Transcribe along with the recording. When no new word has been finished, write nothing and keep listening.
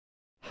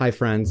Hi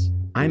friends,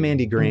 I'm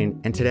Andy Green,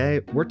 and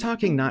today we're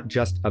talking not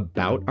just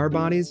about our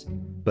bodies,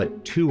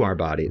 but to our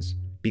bodies,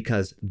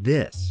 because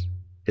this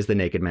is the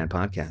Naked Man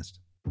Podcast.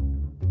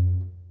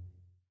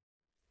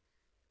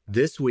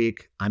 This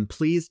week, I'm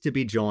pleased to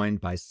be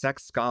joined by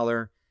sex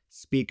scholar,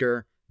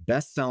 speaker,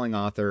 best-selling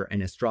author,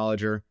 and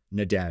astrologer,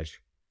 Nadège.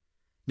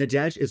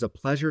 Nadège is a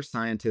pleasure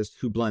scientist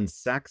who blends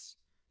sex,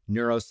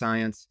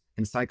 neuroscience,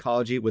 and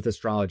psychology with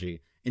astrology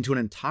into an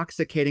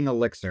intoxicating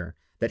elixir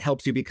that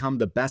helps you become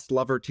the best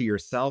lover to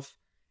yourself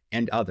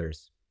and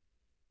others.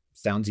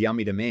 Sounds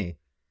yummy to me.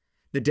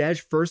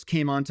 Nadège first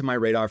came onto my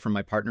radar from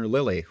my partner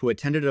Lily, who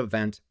attended an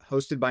event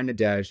hosted by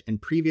Nadège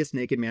and previous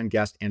Naked Man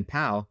guest and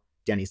pal,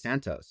 Denny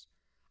Santos.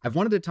 I've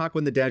wanted to talk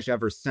with Nadège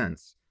ever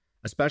since,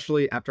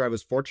 especially after I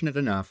was fortunate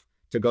enough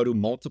to go to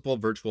multiple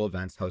virtual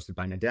events hosted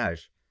by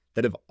Nadège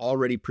that have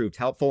already proved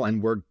helpful,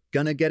 and we're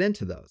gonna get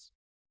into those.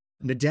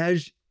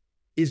 Nadège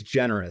is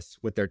generous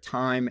with their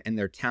time and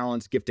their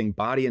talents, gifting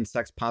body and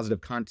sex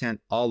positive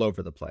content all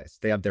over the place.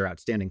 They have their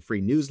outstanding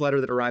free newsletter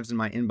that arrives in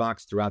my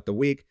inbox throughout the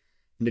week,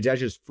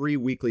 Nadège's free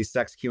weekly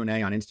sex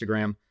Q&A on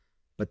Instagram,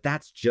 but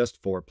that's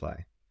just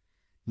foreplay.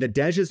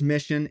 Nadège's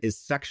mission is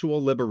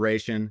sexual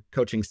liberation,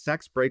 coaching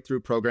sex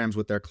breakthrough programs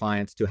with their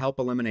clients to help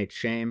eliminate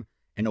shame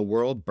in a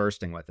world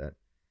bursting with it.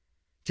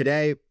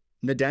 Today,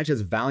 Nadège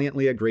has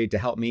valiantly agreed to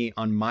help me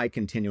on my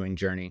continuing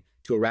journey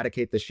to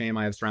eradicate the shame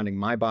I have surrounding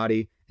my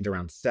body and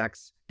around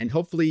sex, and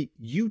hopefully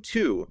you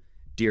too,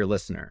 dear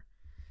listener.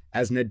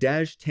 As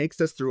Nadège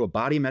takes us through a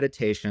body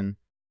meditation,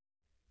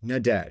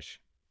 Nadège,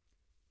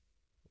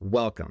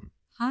 welcome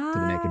to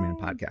the Naked Man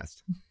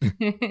Podcast.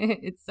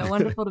 It's so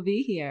wonderful to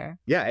be here.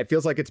 Yeah, it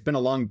feels like it's been a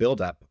long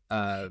build-up.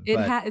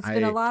 It's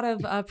been a lot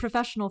of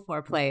professional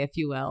foreplay, if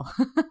you will.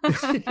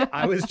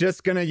 I was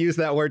just going to use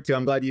that word too.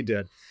 I'm glad you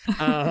did.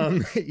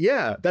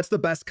 Yeah, that's the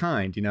best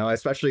kind,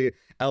 especially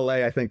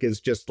LA, I think,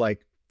 is just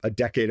like a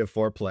decade of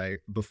foreplay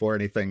before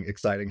anything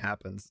exciting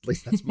happens. At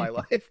least that's my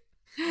life.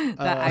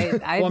 I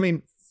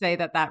say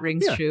that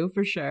rings true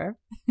for sure.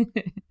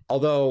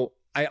 Although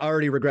I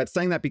already regret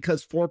saying that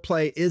because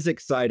foreplay is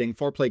exciting.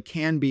 Foreplay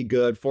can be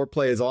good.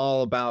 Foreplay is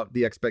all about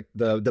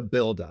the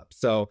build up.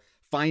 So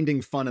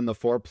finding fun in the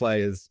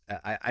foreplay is,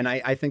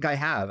 I think I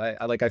have.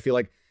 I feel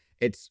like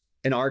it's,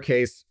 in our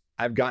case,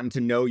 I've gotten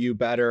to know you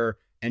better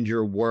and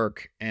your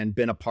work and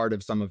been a part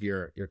of some of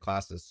your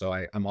classes. So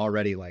I'm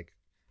already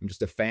I'm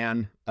just a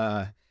fan,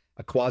 a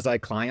quasi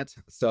client.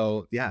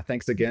 So yeah,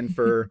 thanks again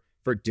for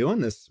doing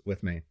this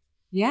with me.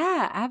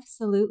 Yeah,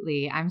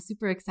 absolutely. I'm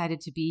super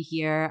excited to be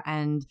here,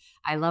 and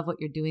I love what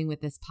you're doing with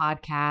this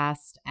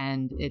podcast,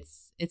 and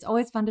it's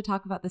always fun to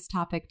talk about this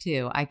topic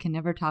too. I can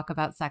never talk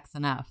about sex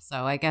enough,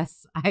 so I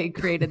guess I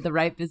created the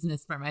right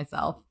business for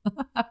myself.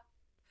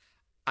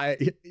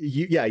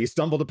 You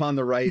stumbled upon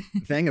the right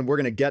thing, and we're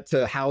going to get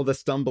to how the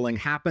stumbling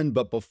happened.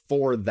 But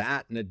before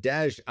that,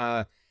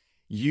 Nadège,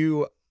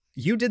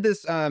 you did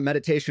this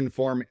meditation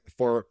form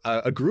for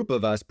a group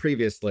of us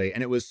previously,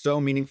 and it was so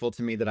meaningful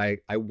to me that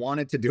I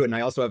wanted to do it. And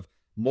I also have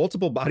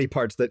multiple body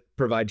parts that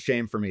provide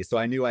shame for me, so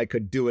I knew I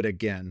could do it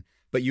again.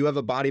 But you have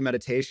a body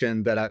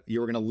meditation that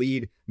you were going to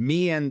lead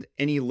me and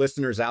any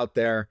listeners out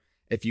there,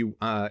 if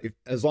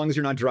as long as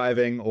you're not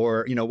driving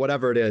or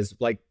whatever it is,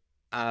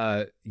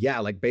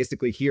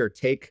 basically here,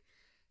 take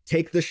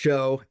the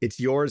show. It's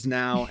yours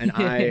now, and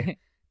I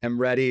am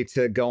ready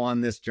to go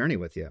on this journey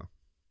with you.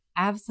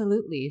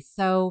 Absolutely.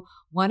 So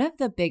one of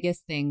the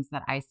biggest things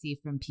that I see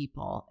from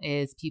people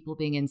is people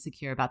being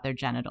insecure about their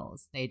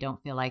genitals. They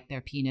don't feel like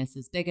their penis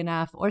is big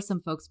enough, or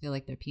some folks feel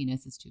like their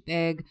penis is too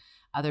big.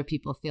 Other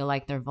people feel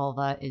like their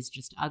vulva is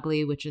just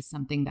ugly, which is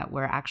something that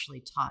we're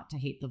actually taught to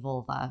hate the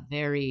vulva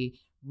very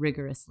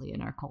rigorously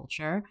in our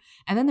culture.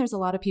 And then there's a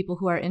lot of people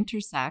who are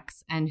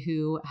intersex and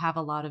who have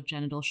a lot of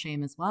genital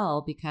shame as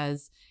well,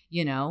 because,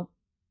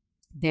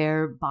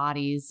 their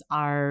bodies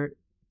are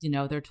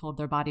they're told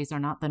their bodies are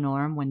not the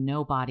norm when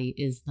no body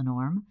is the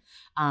norm.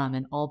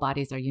 And all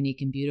bodies are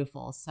unique and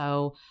beautiful.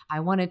 So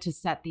I wanted to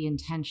set the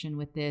intention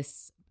with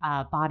this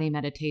body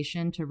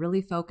meditation to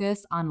really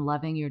focus on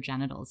loving your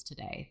genitals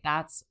today.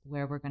 That's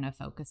where we're going to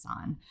focus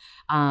on.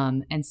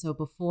 And so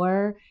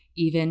before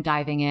even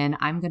diving in,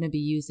 I'm going to be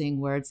using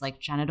words like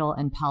genital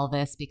and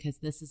pelvis, because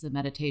this is a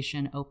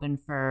meditation open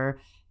for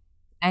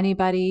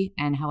anybody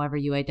and however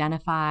you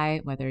identify,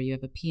 whether you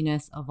have a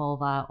penis, a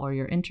vulva, or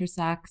you're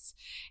intersex.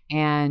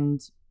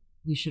 And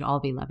we should all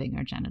be loving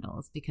our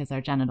genitals because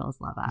our genitals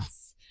love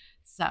us.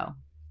 So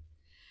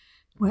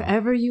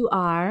wherever you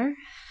are,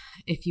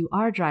 if you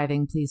are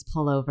driving, please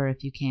pull over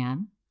if you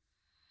can.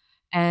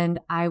 And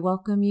I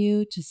welcome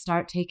you to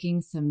start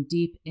taking some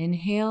deep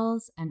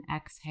inhales and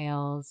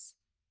exhales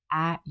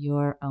at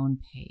your own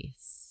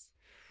pace.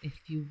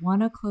 If you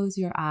want to close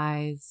your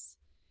eyes,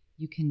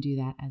 you can do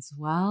that as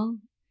well.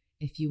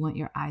 If you want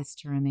your eyes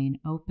to remain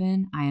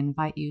open, I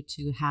invite you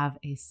to have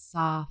a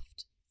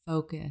soft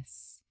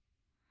focus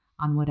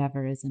on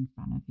whatever is in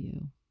front of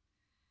you.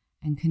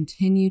 And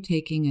continue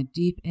taking a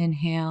deep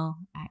inhale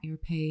at your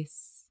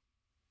pace,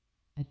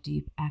 a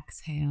deep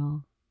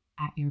exhale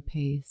at your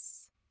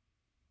pace.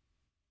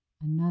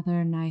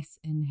 Another nice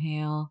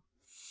inhale.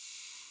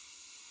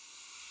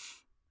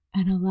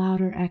 And a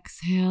louder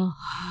exhale.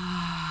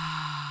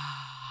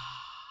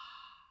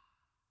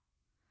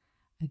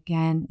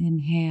 Again,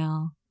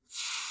 inhale.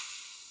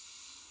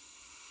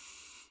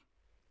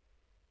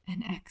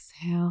 And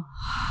exhale.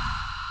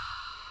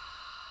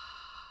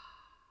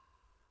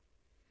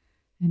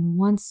 And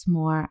once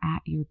more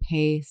at your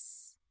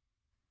pace,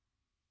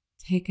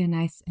 take a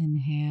nice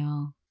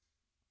inhale.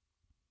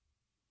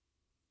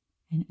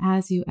 And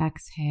as you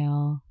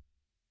exhale,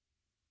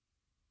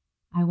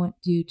 I want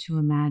you to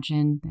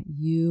imagine that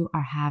you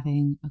are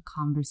having a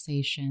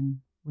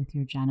conversation with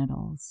your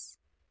genitals.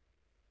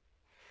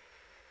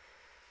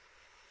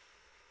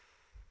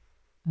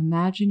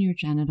 Imagine your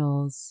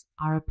genitals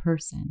are a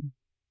person,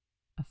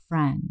 a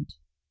friend,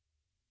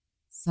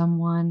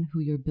 someone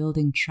who you're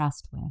building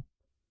trust with,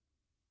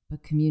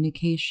 but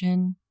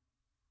communication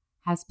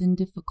has been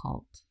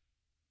difficult,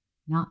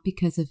 not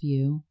because of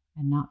you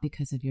and not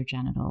because of your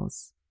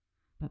genitals,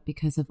 but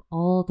because of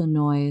all the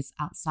noise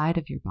outside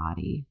of your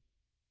body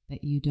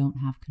that you don't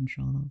have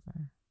control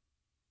over.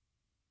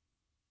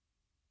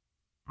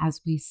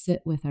 As we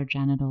sit with our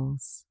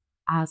genitals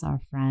as our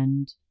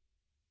friend,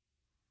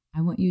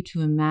 I want you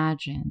to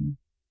imagine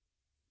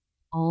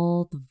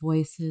all the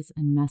voices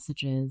and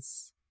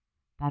messages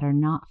that are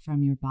not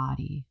from your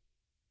body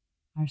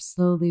are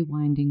slowly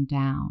winding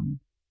down.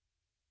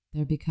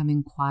 They're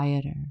becoming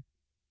quieter.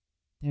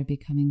 They're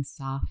becoming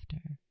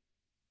softer.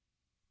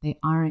 They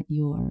aren't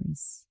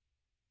yours,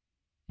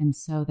 and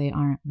so they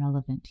aren't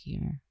relevant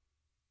here.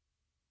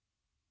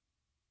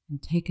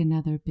 And take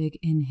another big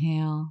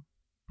inhale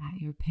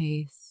at your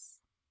pace.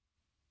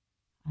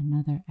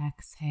 Another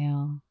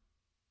exhale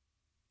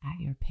at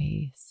your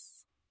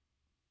pace.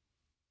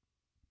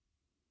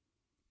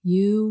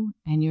 You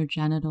and your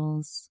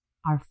genitals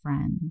are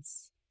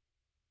friends.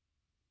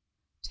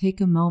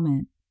 Take a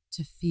moment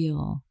to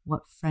feel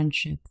what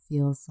friendship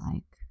feels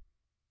like.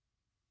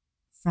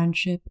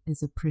 Friendship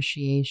is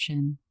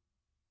appreciation,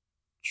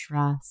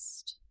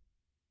 trust,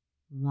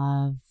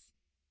 love,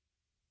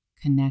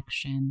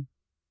 connection.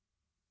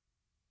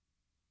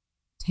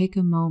 Take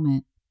a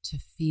moment to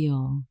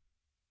feel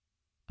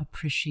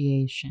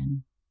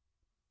appreciation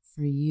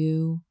for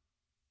you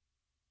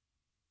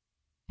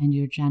and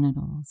your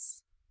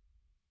genitals.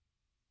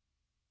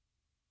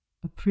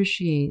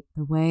 Appreciate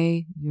the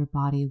way your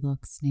body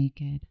looks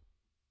naked.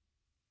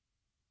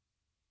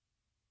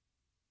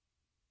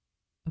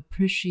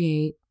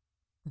 Appreciate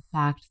the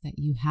fact that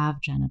you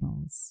have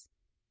genitals,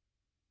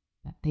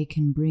 that they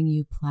can bring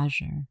you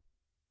pleasure.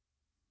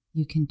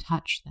 You can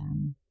touch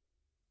them.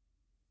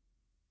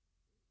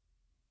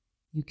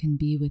 You can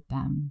be with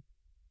them.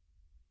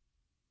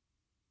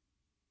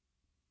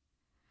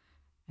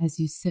 As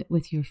you sit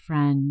with your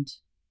friend,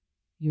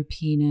 your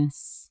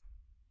penis,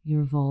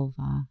 your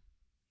vulva,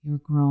 your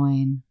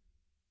groin,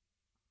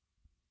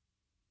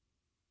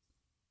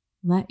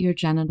 let your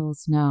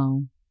genitals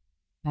know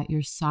that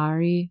you're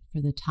sorry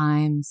for the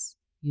times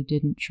you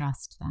didn't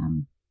trust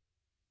them.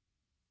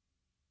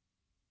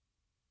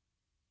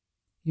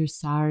 You're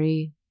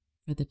sorry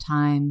for the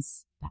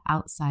times the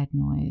outside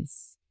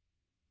noise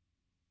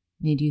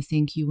made you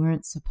think you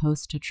weren't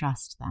supposed to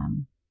trust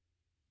them,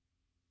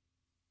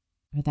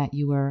 or that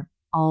you were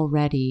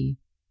already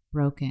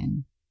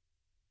broken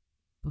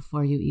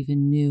before you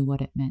even knew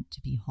what it meant to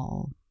be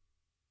whole.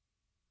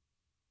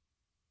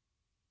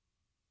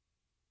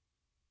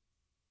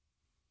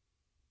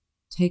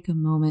 Take a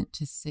moment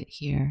to sit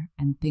here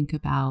and think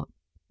about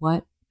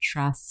what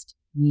trust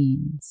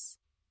means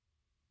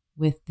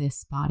with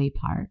this body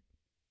part,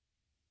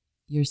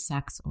 your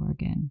sex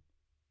organ,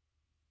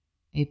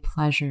 a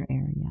pleasure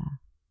area,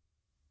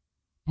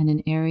 and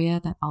an area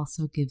that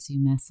also gives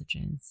you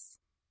messages.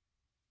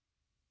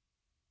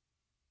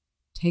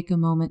 Take a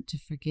moment to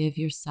forgive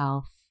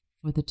yourself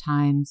for the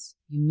times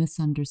you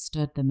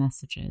misunderstood the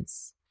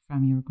messages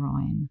from your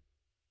groin.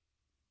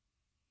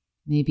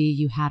 Maybe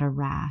you had a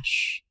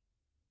rash.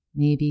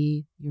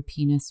 Maybe your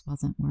penis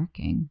wasn't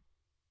working.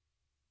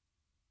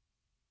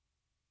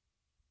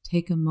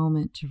 Take a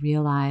moment to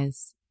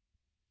realize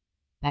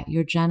that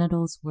your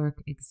genitals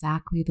work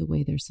exactly the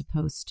way they're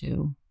supposed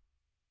to.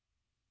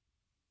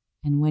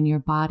 And when your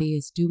body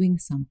is doing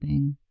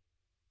something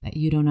that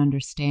you don't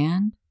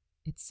understand,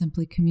 it's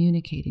simply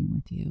communicating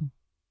with you.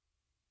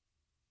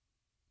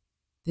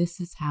 This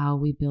is how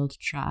we build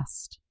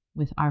trust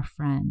with our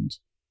friend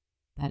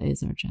that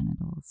is our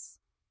genitals.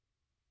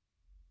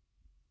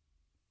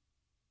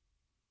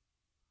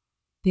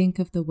 Think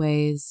of the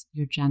ways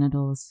your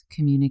genitals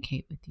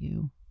communicate with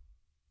you.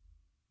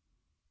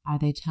 Are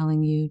they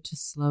telling you to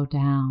slow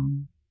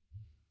down?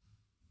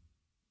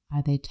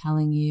 Are they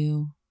telling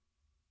you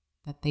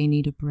that they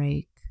need a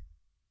break?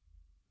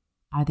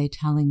 Are they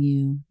telling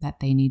you that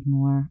they need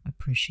more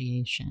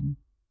appreciation?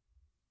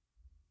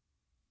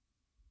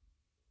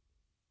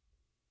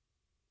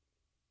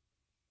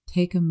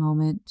 Take a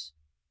moment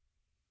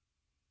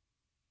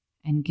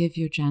and give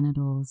your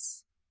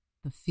genitals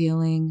the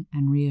feeling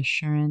and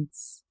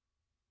reassurance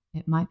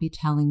it might be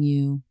telling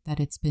you that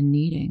it's been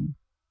needing.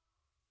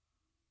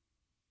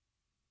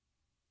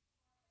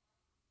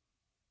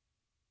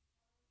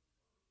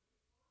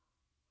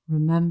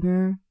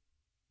 Remember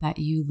that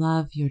you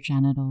love your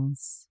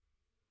genitals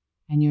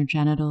and your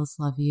genitals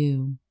love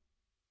you.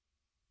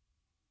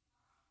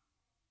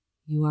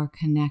 You are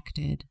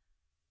connected.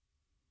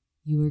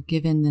 You were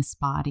given this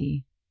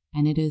body,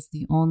 and it is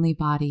the only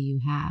body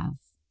you have.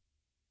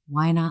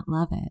 Why not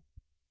love it?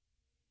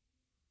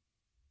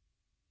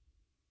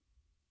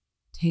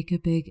 Take a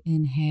big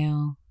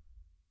inhale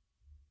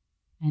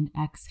and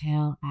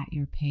exhale at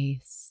your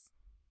pace.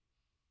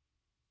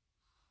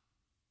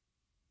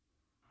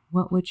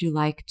 What would you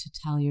like to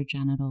tell your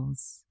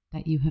genitals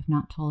that you have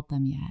not told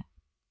them yet?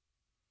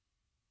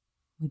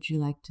 Would you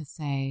like to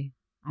say,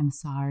 I'm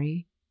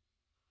sorry?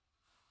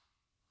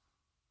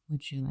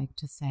 Would you like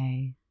to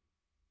say,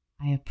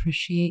 I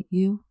appreciate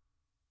you?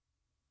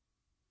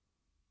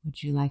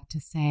 Would you like to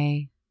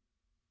say,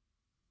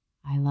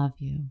 I love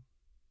you?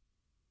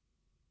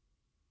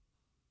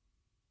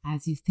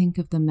 As you think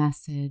of the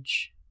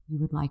message you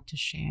would like to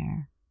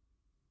share,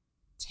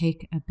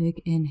 take a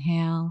big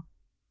inhale,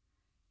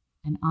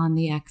 and on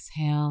the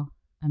exhale,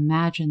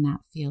 imagine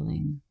that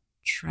feeling,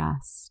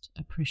 trust,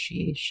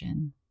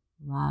 appreciation,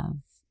 love,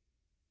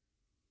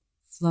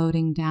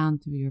 floating down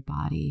through your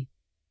body,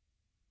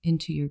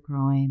 into your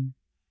groin,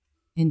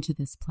 into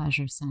this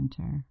pleasure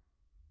center.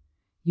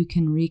 You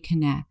can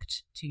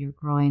reconnect to your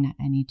groin at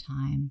any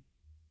time.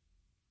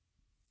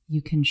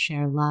 You can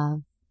share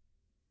love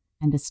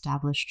and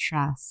establish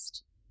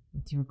trust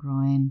with your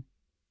groin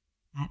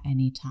at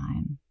any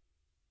time.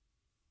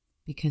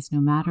 Because no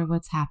matter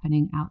what's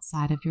happening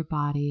outside of your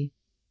body,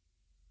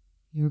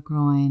 your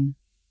groin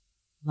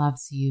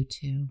loves you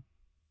too.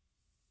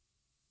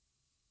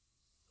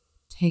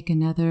 Take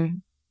another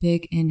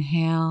big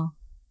inhale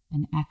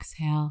and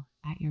exhale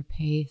at your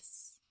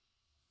pace.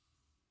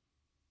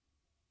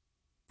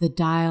 The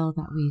dial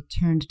that we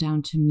turned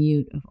down to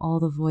mute of all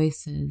the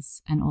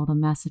voices and all the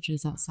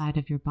messages outside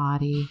of your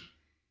body,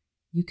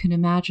 you can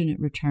imagine it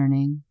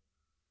returning,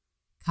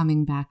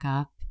 coming back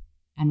up,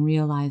 and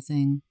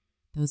realizing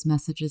those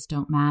messages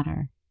don't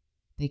matter.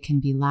 They can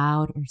be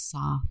loud or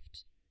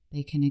soft.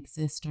 They can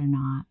exist or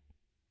not.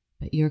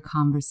 But your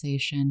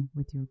conversation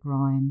with your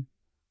groin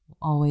will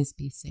always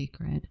be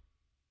sacred,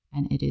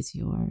 and it is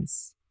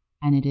yours,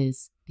 and it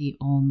is the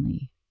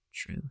only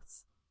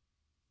truth.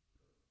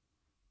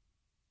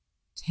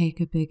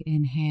 Take a big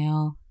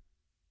inhale.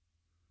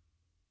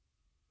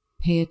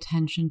 Pay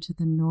attention to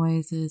the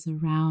noises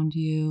around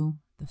you,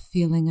 the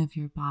feeling of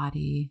your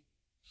body,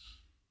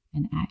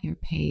 and at your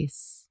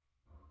pace,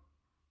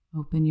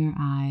 open your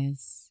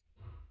eyes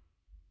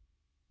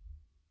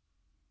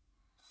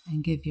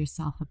and give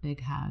yourself a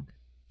big hug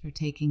for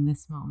taking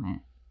this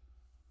moment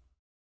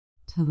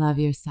to love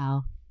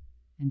yourself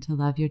and to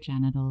love your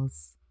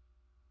genitals,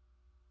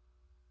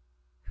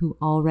 who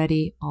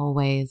already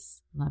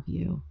always love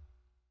you.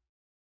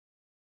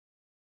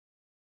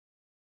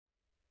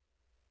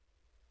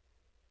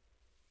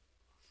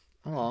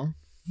 Aw.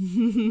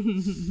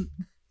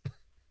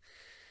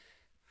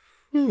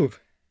 Whew.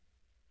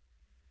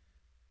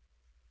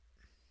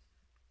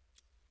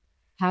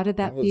 How did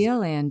that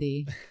feel,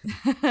 Andy?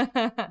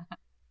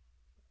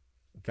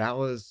 That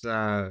was,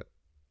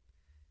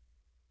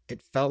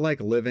 it felt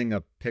like living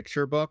a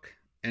picture book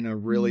in a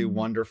really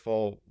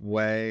wonderful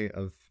way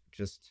of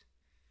just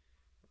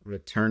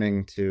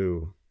returning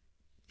to,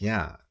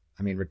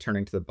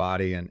 returning to the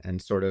body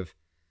and sort of,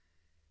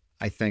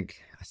 I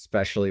think,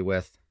 especially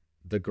with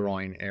the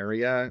groin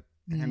area.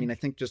 Yeah. I mean, I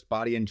think just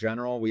body in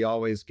general, we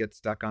always get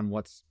stuck on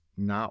what's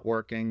not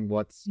working,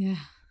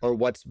 or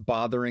what's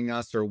bothering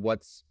us, or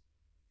what's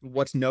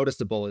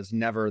noticeable is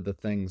never the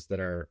things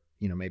that are,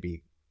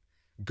 maybe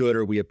good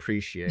or we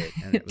appreciate.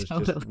 And it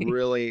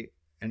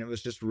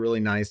was just really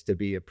nice to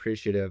be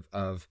appreciative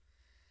of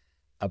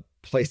a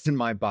place in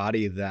my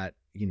body that,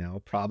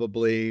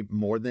 probably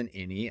more than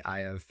any, I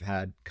have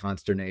had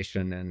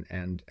consternation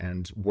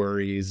and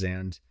worries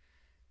and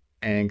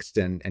angst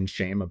and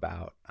shame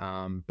about,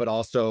 but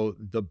also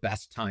the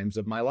best times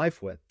of my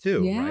life with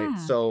too. Yeah. Right.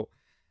 So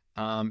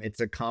it's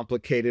a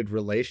complicated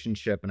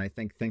relationship. And I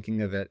think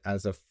thinking of it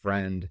as a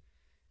friend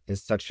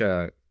is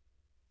I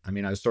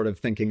was sort of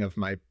thinking of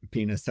my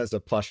penis as a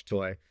plush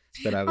toy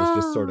that I was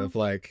just sort of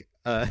like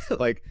it was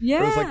like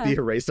the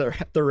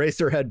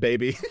eraser head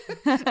baby.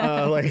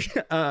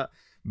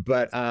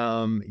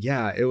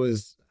 It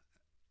was,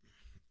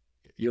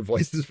 your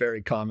voice is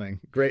very calming.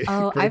 Great.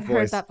 Oh, great I've voice.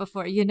 Heard that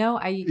before.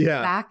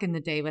 Back in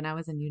the day when I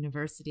was in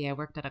university, I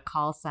worked at a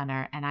call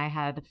center and I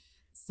had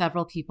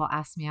several people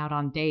ask me out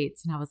on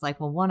dates. And I was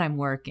like, well, one, I'm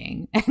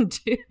working. And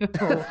two,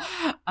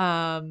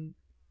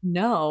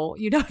 no,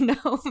 you don't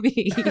know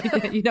me.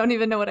 You don't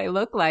even know what I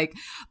look like.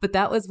 But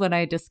that was when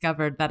I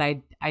discovered that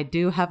I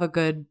do have a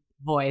good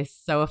voice.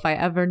 So if I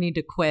ever need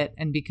to quit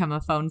and become a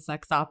phone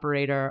sex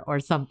operator or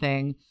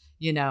something,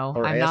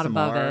 or I'm ASMR, not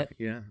above it.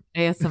 Yeah.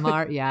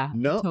 ASMR. Yeah.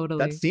 No,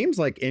 totally. That seems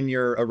like in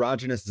your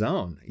erogenous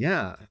zone.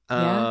 Yeah.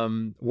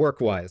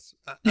 Work wise.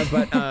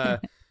 But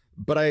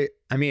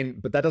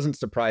that doesn't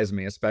surprise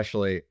me,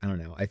 especially, I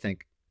don't know. I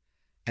think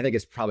I think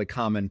it's probably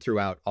common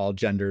throughout all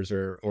genders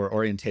or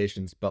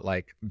orientations, but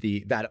like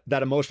that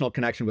emotional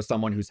connection with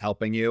someone who's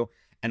helping you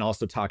and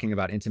also talking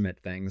about intimate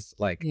things.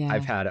 Like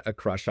I've Yeah. had a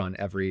crush on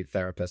every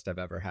therapist I've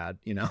ever had,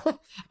 you know?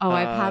 Oh,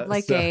 I've had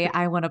like So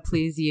I want to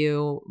please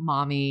you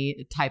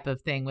mommy type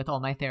of thing with all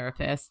my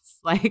therapists.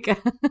 Like give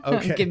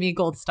okay. me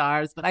gold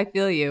stars, but I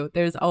feel you.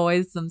 There's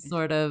always some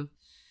sort of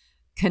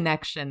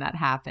connection that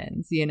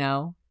happens, you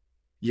know?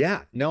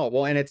 Yeah, no.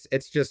 Well, and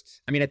it's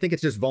just, I mean, I think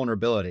it's just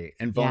vulnerability,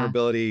 and Yeah.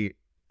 vulnerability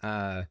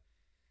uh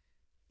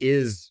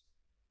is,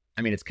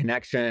 I mean, it's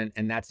connection,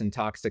 and that's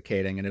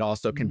intoxicating, and it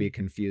also can be Mm.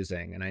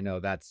 confusing. And I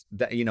know that's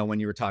that, you know, when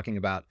you were talking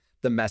about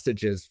the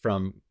messages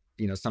from,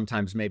 you know,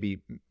 sometimes maybe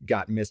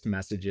got missed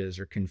messages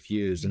or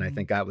confused. And I Yeah.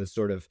 think I was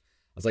sort of,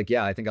 I was like,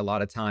 yeah, I think a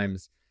lot of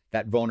times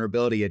that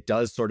vulnerability, it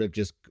does sort of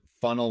just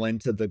funnel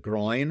into the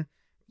groin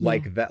Yeah.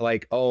 like that,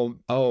 like,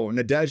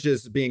 Nadège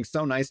is being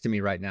so nice to me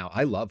right now.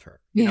 I love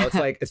her. You know, Yeah,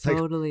 it's like,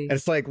 totally.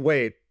 it's like,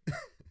 wait,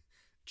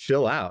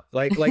 chill out.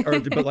 But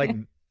like,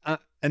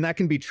 and that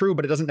can be true,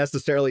 but it doesn't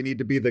necessarily need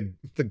to be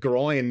the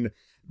groin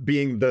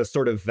being the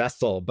sort of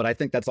vessel. But I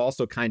think that's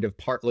also kind of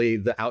partly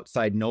the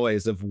outside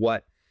noise of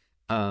what,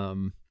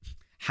 um,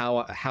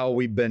 how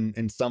we've been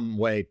in some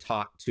way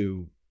taught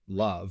to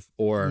love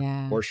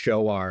Yeah. or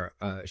show our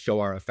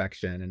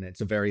affection, and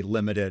it's a very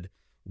limited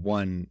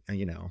one,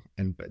 you know,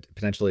 and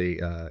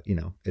potentially, you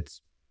know, it's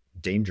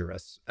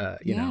dangerous,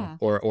 you know,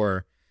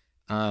 Yeah.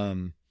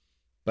 um,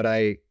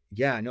 but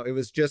yeah, no, it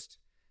was just,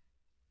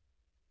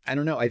 I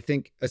don't know. I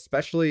think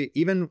especially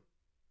even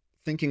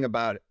thinking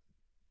about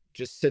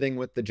just sitting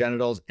with the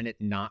genitals and it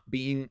not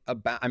being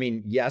about, I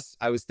mean, yes,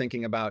 I was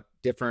thinking about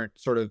different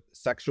sort of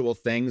sexual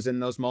things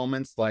in those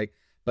moments, like,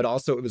 but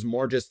also it was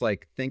more just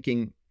like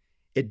thinking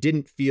it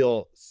didn't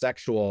feel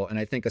sexual. And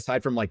I think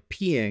aside from like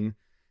peeing,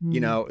 you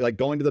Mm. know, like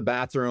going to the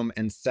bathroom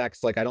and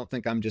sex, like I don't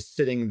think I'm just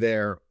sitting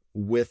there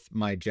with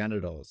my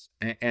genitals.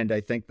 And I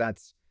think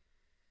that's,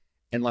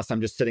 unless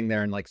I'm just sitting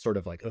there and like sort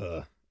of like,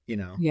 you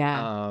know,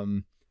 Yeah.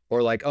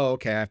 or like, oh,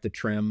 okay, I have to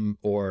trim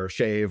or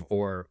shave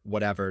or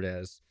whatever it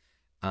is.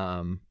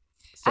 Um,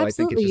 so I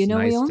think it's Absolutely. You just know,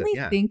 we nice to, only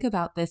yeah, think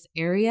about this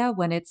area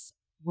when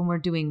we're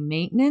doing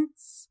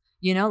maintenance,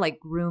 you know, like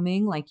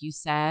grooming, like you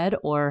said,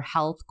 or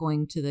health,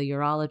 going to the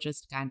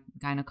urologist,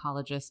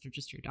 gynecologist, or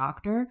just your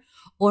doctor,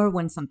 or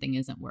when something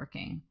isn't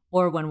working,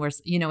 or when we're,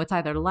 you know, it's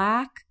either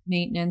lack,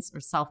 maintenance, or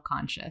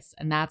self-conscious.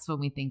 And that's when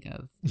we think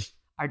of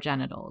our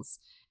genitals.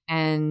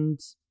 And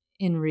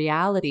in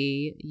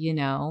reality, you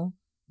know,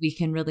 we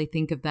can really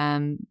think of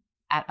them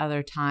at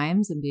other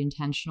times and be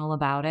intentional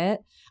about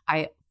it.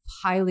 I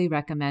highly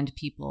recommend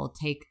people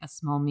take a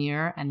small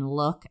mirror and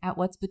look at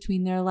what's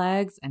between their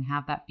legs and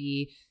have that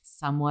be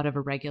somewhat of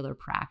a regular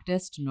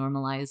practice to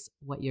normalize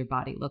what your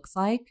body looks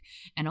like.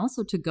 And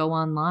also to go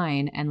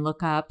online and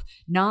look up,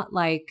 not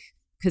like,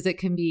 because it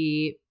can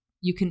be,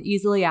 you can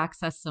easily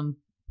access some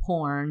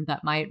porn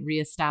that might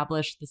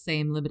reestablish the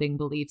same limiting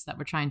beliefs that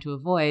we're trying to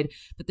avoid.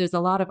 But there's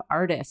a lot of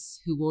artists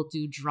who will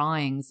do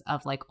drawings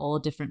of like all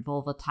different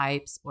vulva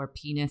types or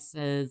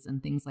penises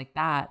and things like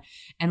that.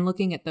 And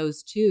looking at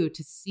those too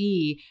to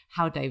see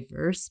how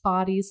diverse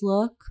bodies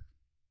look.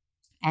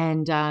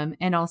 And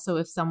also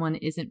if someone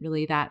isn't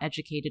really that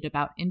educated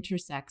about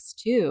intersex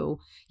too,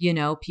 you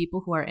know,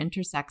 people who are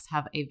intersex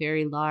have a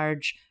very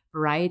large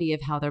variety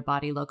of how their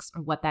body looks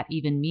or what that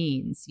even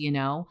means, you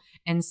know?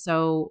 And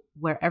so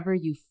wherever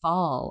you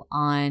fall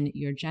on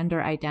your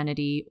gender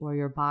identity or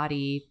your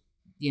body,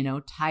 you know,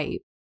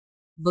 type,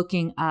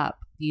 looking up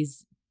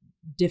these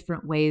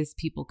different ways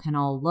people can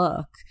all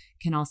look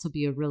can also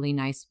be a really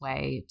nice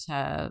way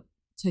to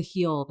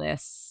heal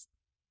this,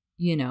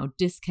 you know,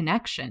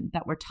 disconnection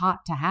that we're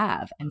taught to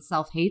have and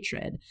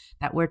self-hatred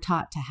that we're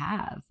taught to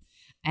have.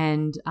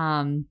 And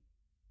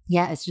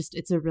yeah,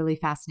 it's a really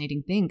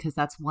fascinating thing because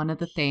that's one of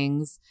the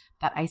things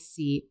that I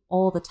see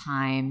all the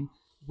time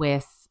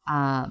with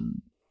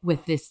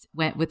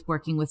with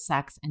working with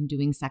sex and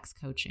doing sex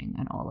coaching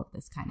and all of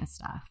this kind of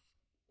stuff.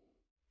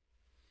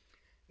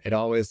 it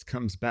always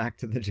comes back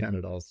to the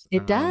genitals,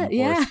 It does, or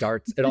yeah.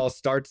 it all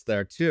starts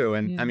there too.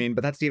 And I Yeah. mean,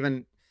 but that's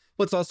even,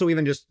 well, it's also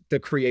even just the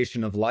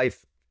creation of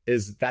life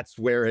is, that's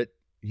where it,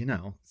 you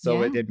know,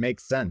 so Yeah. it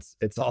makes sense.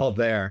 It's all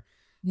there.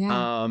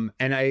 Yeah.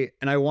 And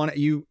I want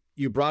you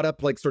brought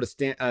up like sort of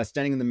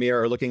standing in the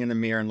mirror or looking in the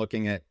mirror and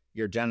looking at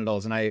your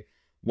genitals. And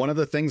one of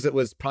the things that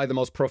was probably the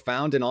most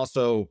profound and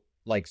also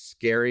like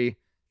scary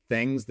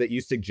things that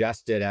you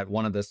suggested at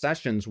one of the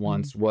sessions Mm.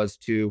 once was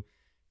to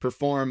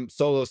perform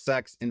solo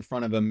sex in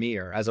front of a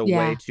mirror as a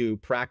way Yeah. to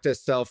practice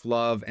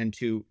self-love and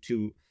to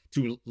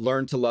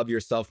learn to love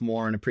yourself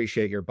more and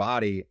appreciate your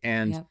body.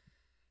 And Yep.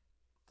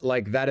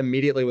 like that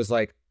immediately was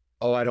like,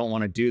 oh, I don't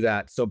want to do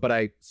that. So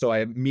I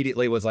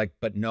immediately was like,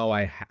 but no,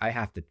 I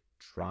have to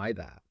try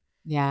that.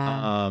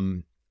 Yeah.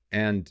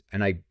 And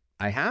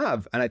I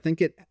have, and I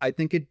think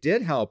it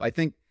did help. I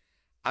think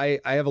I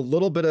have a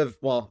little bit of,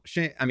 well,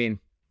 shame. I mean,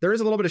 there is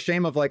a little bit of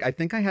shame of like, I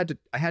think I had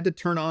to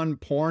turn on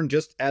porn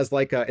just as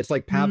like it's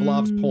like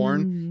Pavlov's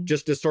porn, Mm.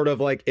 just to sort of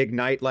like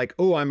ignite like,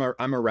 oh, I'm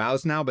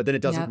aroused now, but then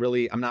it doesn't Yep.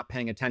 really, I'm not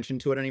paying attention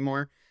to it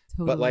anymore.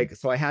 But Totally. like,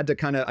 so I had to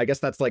kind of, I guess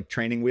that's like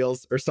training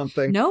wheels or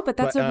something. No, but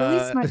that's But a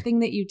really smart thing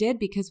that you did,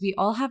 because we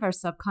all have our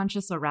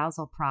subconscious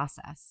arousal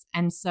process.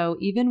 And so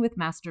even with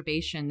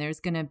masturbation, there's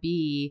going to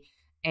be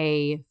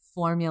a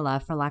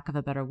formula, for lack of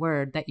a better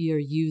word, that you're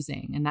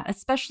using. And that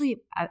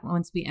especially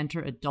once we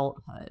enter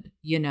adulthood,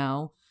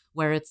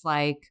 where it's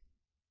like,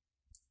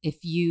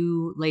 if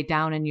you lay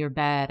down in your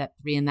bed at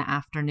 3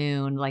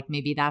 p.m, like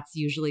maybe that's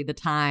usually the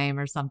time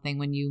or something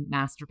when you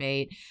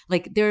masturbate.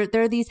 Like there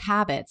are these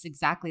habits,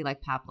 exactly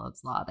like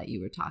Pavlov's law that you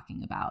were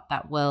talking about,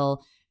 that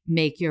will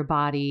make your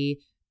body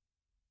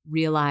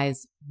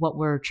realize what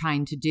we're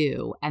trying to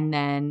do. And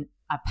then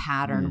a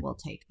pattern will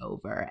take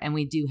over. And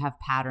we do have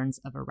patterns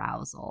of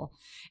arousal.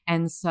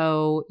 And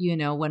so,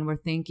 when we're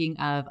thinking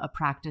of a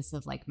practice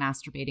of like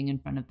masturbating in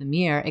front of the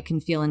mirror, it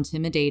can feel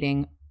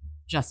intimidating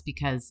just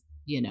because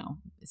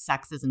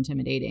sex is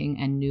intimidating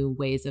and new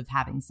ways of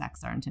having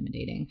sex are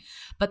intimidating.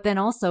 But then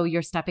also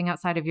you're stepping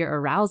outside of your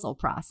arousal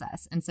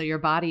process. And so your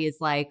body is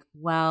like,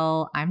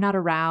 well, I'm not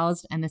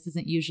aroused, and this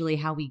isn't usually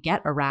how we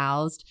get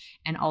aroused.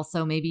 And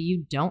also maybe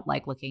you don't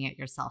like looking at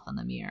yourself in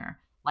the mirror.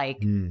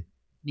 Like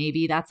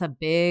maybe that's a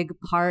big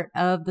part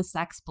of the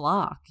sex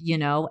block,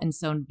 And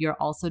so you're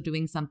also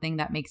doing something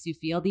that makes you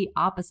feel the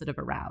opposite of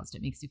aroused.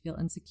 It makes you feel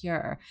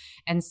insecure.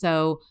 And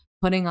so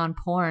putting on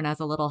porn as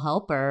a little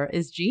helper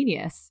is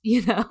genius,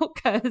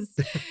 because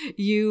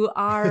you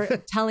are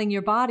telling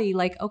your body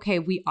like, okay,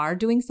 we are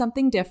doing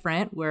something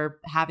different. We're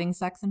having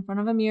sex in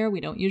front of a mirror. We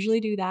don't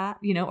usually do that,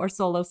 or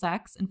solo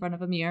sex in front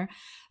of a mirror,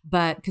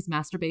 but because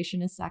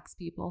masturbation is sex,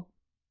 people.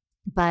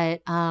 But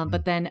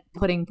then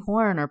putting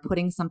porn or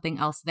putting something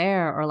else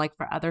there, or like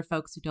for other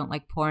folks who don't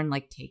like porn,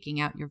 like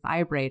taking out your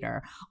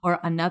vibrator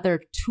or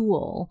another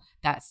tool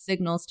that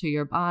signals to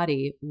your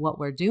body what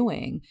we're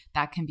doing,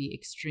 that can be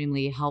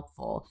extremely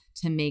helpful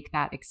to make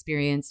that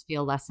experience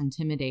feel less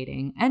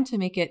intimidating and to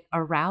make it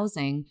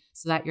arousing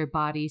so that your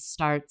body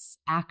starts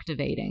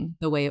activating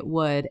the way it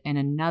would in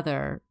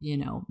another,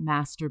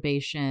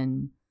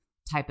 masturbation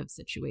type of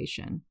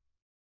situation.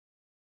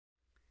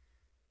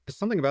 There's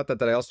something about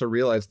that I also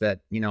realized that,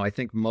 I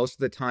think most of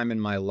the time in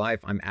my life,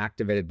 I'm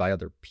activated by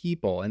other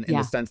people, and in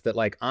the sense that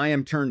like I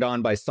am turned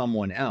on by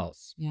someone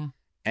else,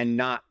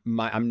 and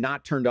I'm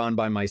not turned on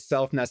by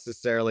myself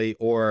necessarily,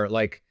 or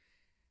like,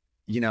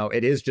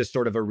 it is just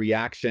sort of a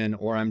reaction,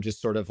 or I'm just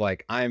sort of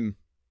like, that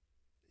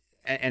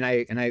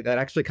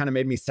actually kind of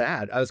made me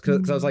sad.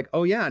 Cause I was like,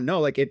 oh yeah, no,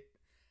 like it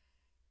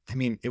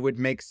would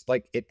make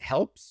like, it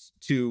helps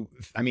to,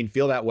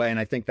 feel that way. And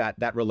I think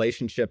that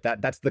relationship,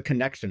 that's the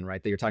connection,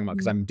 right, that you're talking about,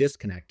 because I'm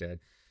disconnected.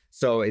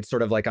 So it's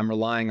sort of like I'm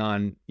relying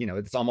on,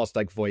 it's almost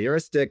like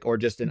voyeuristic or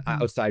just an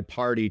outside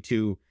party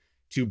to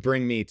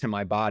bring me to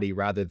my body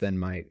rather than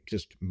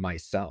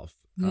myself.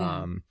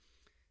 Yeah.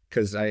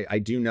 Cause I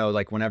do know,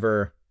 like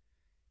whenever,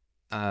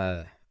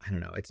 I don't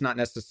know, it's not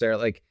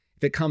necessarily like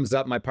if it comes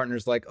up, my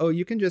partner's like, oh,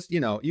 you can just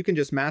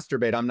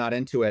masturbate. I'm not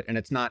into it. And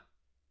it's not,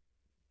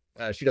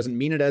 she doesn't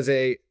mean it as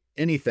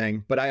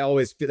anything, but that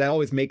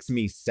always makes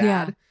me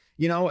sad,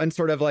 and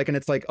sort of like, and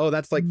it's like, oh,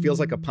 that's like, feels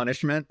like a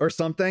punishment or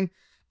something.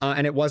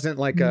 And it wasn't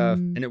like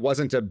and it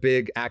wasn't a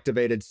big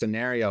activated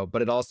scenario,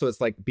 but it also is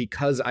like,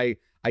 because I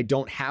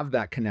don't have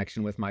that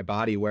connection with my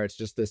body where it's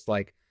just this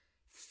like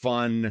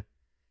fun,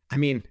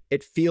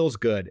 it feels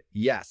good.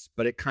 Yes.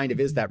 But it kind of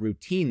is that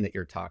routine that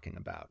you're talking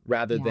about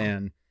rather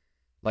than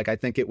like, I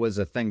think it was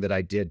a thing that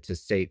I did to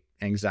sate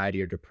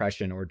anxiety or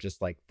depression, or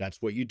just like,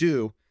 that's what you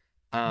do.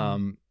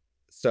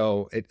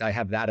 So I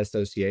have that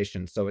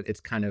association. So it's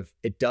kind of,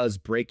 it does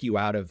break you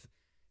out of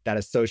that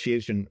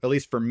association, at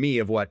least for me,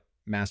 of what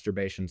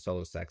masturbation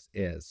solo sex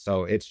is.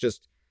 So it's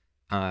just,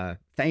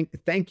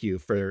 thank you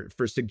for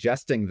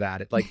suggesting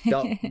that. It like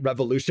felt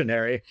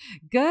revolutionary.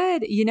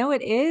 Good.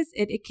 It is,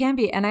 it can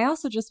be. And I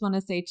also just want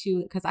to say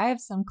too, because I have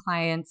some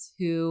clients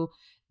who,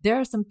 there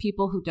are some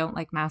people who don't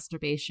like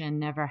masturbation,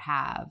 never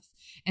have.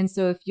 And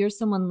so if you're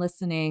someone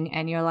listening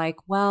and you're like,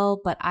 well,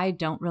 but I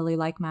don't really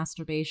like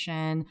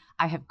masturbation.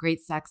 I have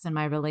great sex in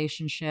my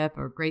relationship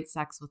or great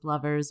sex with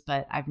lovers,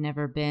 but I've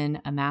never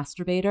been a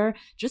masturbator.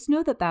 Just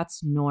know that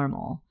that's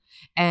normal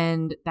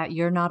and that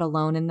you're not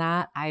alone in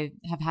that. I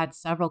have had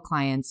several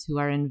clients who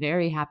are in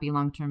very happy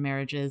long-term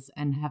marriages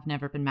and have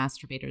never been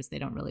masturbators. They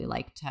don't really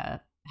like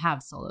to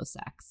have solo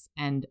sex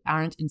and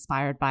aren't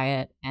inspired by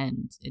it,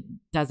 and it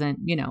doesn't,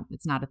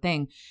 it's not a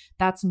thing.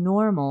 That's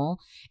normal.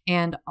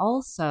 And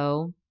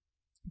also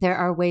there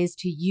are ways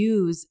to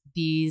use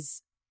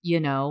these,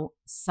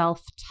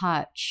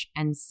 self-touch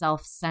and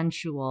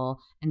self-sensual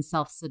and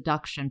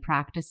self-seduction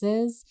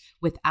practices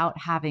without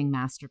having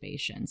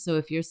masturbation. So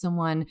if you're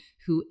someone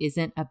who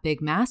isn't a big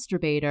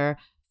masturbator,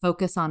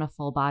 focus on a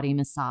full body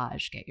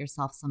massage, get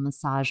yourself some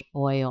massage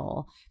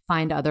oil,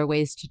 find other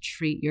ways to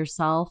treat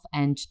yourself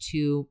and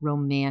to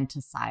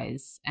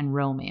romanticize and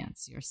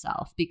romance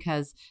yourself,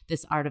 because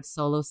this art of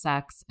solo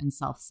sex and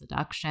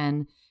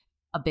self-seduction,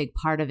 a big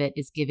part of it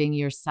is giving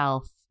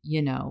yourself,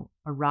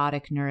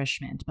 erotic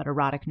nourishment, but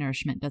erotic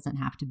nourishment doesn't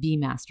have to be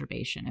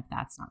masturbation if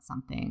that's not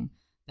something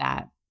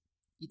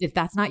if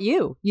that's not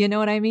you, you know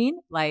what I mean?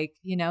 Like,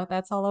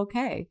 that's all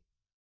okay.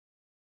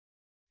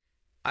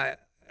 I,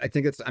 I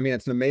think it's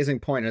an amazing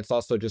point. And it's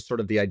also just sort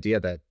of the idea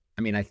that,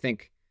 I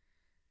think,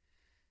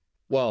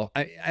 well,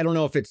 I don't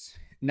know if it's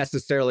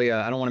necessarily,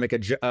 I don't want to make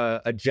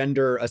a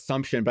gender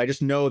assumption, but I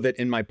just know that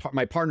my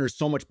partner is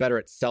so much better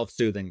at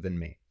self-soothing than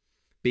me.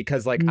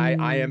 Because like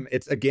I am,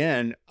 it's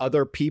again,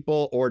 other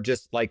people or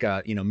just like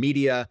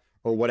media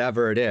or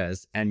whatever it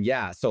is. And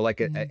yeah, so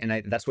like,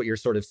 that's what you're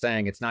sort of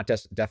saying. It's not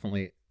just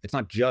it's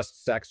not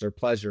just sex or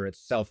pleasure, it's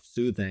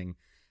self-soothing.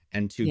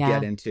 And to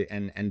get into,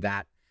 and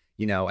that,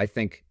 I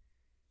think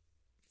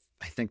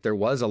there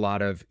was a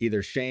lot of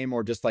either shame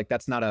or just like,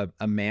 that's not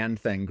a man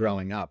thing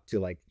growing up to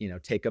like,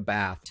 take a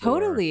bath.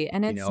 Totally. Or,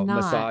 and it's not,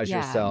 massage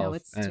yourself. No,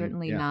 it's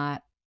certainly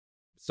not.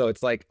 So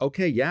it's like,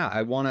 okay, yeah,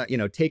 I want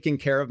to, taking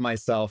care of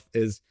myself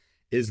is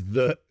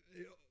the,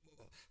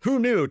 who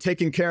knew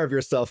taking care of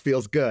yourself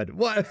feels good?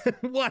 What?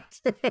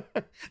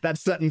 That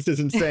sentence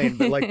is insane.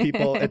 But like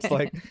people, it's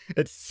like,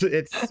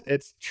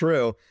 it's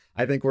true.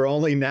 I think we're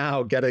only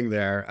now getting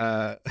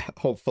there,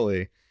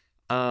 hopefully.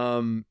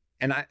 You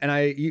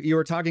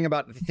were talking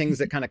about the things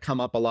that kind of come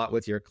up a lot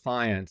with your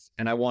clients.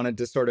 And I wanted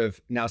to sort of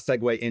now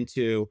segue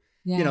into,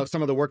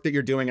 some of the work that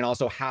you're doing and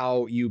also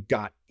how you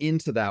got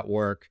into that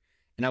work.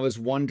 And I was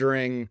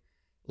wondering,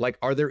 like,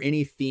 are there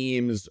any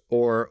themes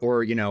or,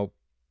 you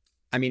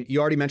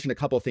already mentioned a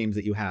couple of themes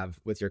that you have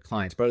with your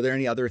clients, but are there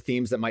any other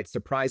themes that might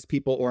surprise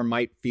people or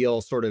might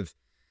feel sort of,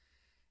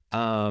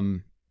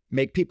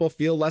 make people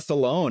feel less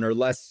alone or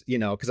less,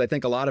 because I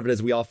think a lot of it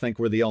is we all think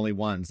we're the only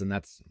ones, and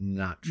that's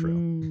not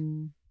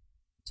true.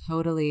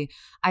 Totally.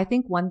 I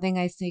think one thing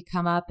I see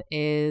come up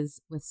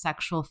is with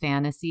sexual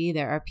fantasy.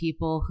 There are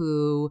people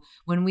who,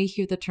 when we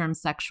hear the term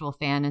sexual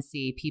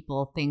fantasy,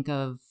 people think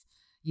of,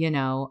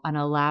 an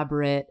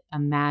elaborate,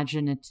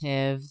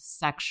 imaginative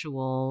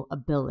sexual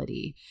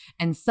ability.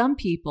 And some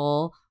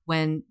people,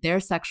 when their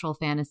sexual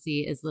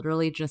fantasy is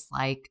literally just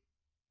like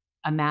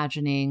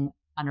imagining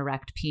an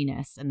erect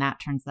penis, and that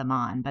turns them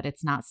on, but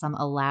it's not some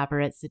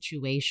elaborate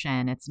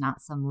situation. It's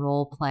not some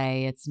role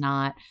play. It's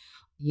not,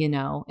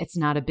 it's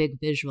not a big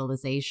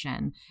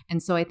visualization.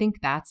 And so I think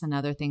that's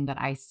another thing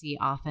that I see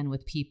often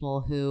with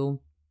people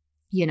who,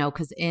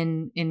 because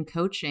in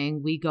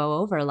coaching, we go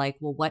over like,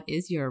 well, what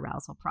is your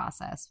arousal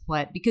process?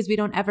 Because we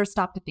don't ever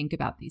stop to think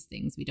about these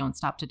things. We don't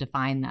stop to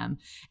define them.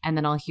 And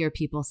then I'll hear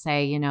people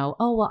say, oh,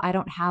 well, I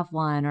don't have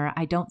one, or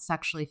I don't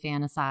sexually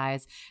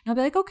fantasize. And I'll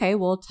be like, okay,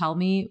 well, tell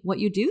me what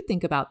you do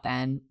think about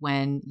then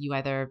when you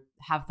either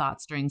have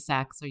thoughts during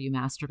sex or you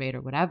masturbate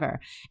or whatever.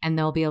 And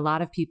there'll be a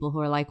lot of people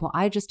who are like, well,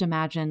 I just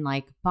imagine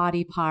like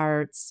body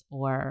parts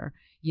or,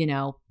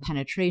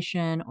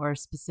 penetration or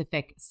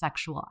specific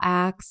sexual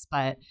acts,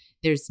 but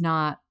there's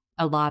not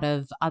a lot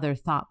of other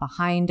thought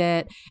behind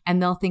it. And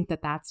they'll think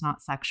that that's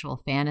not sexual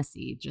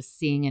fantasy, just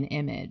seeing an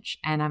image.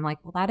 And I'm like,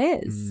 well, that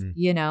is,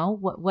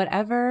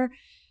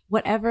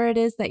 whatever it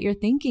is that you're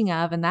thinking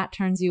of and that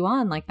turns you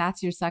on, like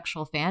that's your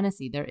sexual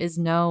fantasy. There is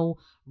no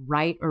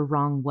right or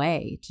wrong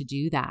way to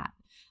do that.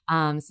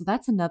 So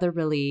that's another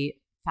really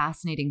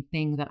fascinating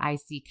thing that I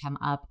see come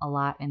up a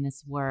lot in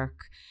this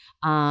work.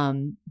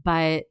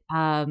 But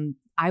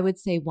I would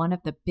say one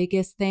of the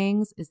biggest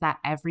things is that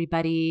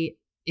everybody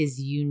is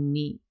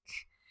unique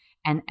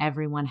and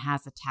everyone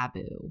has a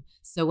taboo.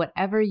 So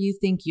whatever you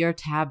think your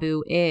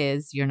taboo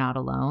is, you're not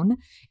alone.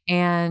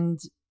 And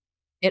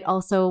it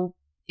also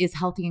is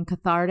healthy and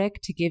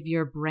cathartic to give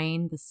your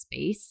brain the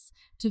space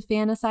to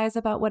fantasize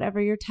about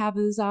whatever your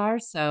taboos are.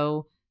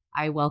 So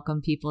I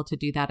welcome people to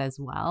do that as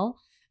well.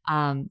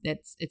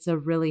 It's a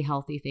really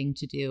healthy thing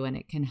to do, and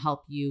it can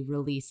help you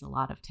release a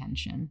lot of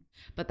tension.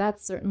 But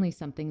that's certainly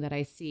something that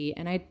I see.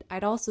 And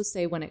I'd also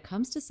say when it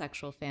comes to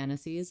sexual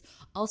fantasies,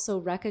 also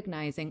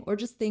recognizing or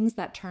just things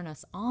that turn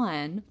us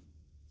on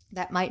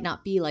that might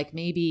not be like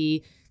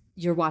maybe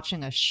you're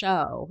watching a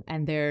show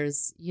and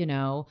there's,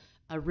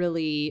 a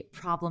really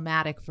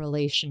problematic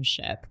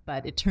relationship,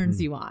 but it turns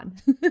you on,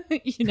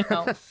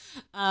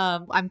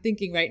 I'm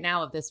thinking right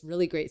now of this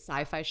really great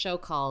sci-fi show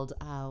called,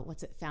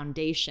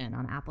 Foundation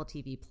on Apple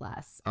TV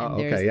Plus. And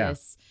there's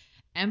this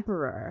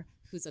emperor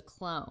who's a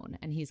clone,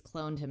 and he's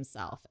cloned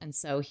himself. And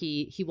so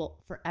he will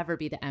forever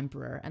be the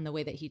emperor. And the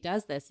way that he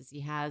does this is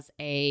he has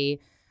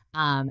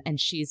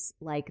and she's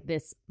like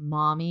this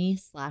mommy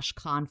 /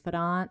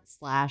 confidant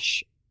 /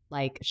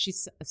 like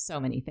she's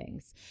so many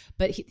things,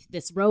 but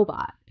this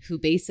robot who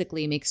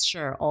basically makes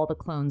sure all the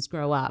clones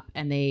grow up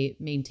and they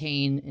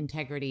maintain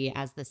integrity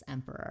as this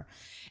emperor.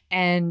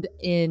 And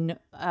in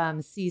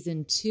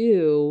season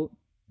 2,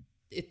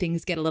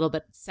 things get a little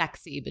bit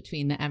sexy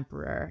between the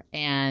emperor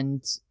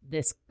and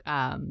this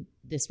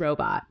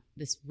robot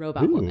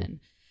woman.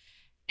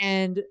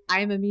 And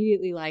I'm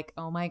immediately like,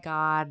 oh my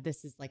God,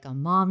 this is like a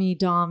mommy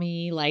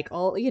dommy, like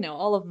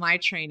all of my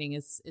training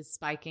is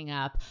spiking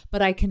up.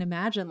 But I can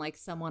imagine like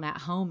someone at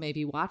home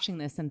maybe watching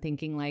this and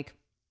thinking like,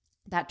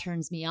 that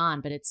turns me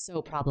on, but it's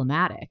so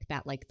problematic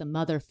that like the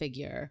mother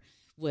figure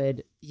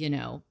would,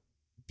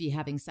 be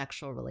having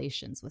sexual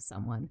relations with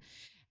someone.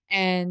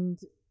 And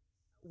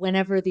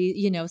whenever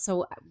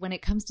so when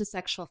it comes to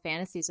sexual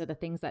fantasies or the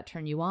things that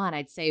turn you on,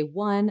 I'd say,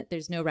 one,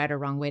 there's no right or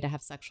wrong way to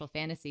have sexual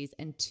fantasies.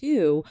 And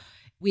two,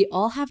 we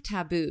all have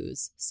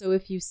taboos. So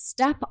if you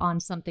step on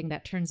something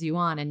that turns you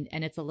on and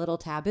it's a little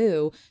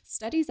taboo,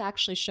 studies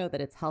actually show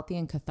that it's healthy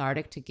and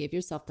cathartic to give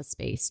yourself the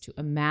space to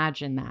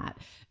imagine that.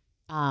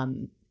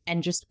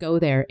 And just go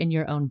there in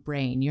your own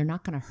brain. You're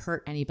not going to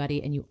hurt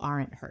anybody, and you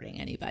aren't hurting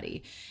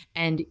anybody.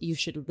 And you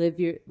should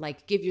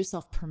give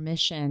yourself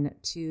permission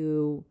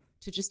to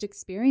just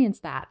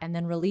experience that and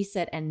then release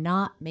it and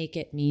not make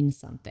it mean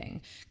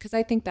something. Because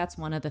I think that's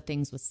one of the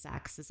things with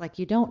sex is like,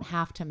 you don't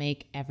have to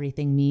make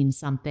everything mean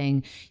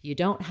something. You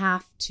don't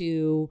have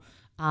to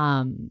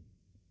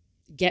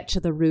get to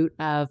the root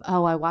of,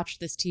 oh, I watched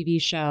this TV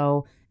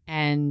show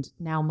and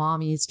now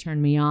mommies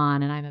turn me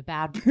on and I'm a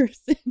bad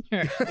person.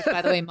 Which,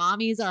 by the way,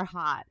 mommies are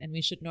hot, and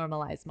we should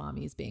normalize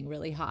mommies being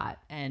really hot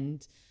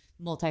and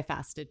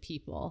multifaceted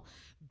people.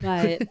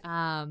 But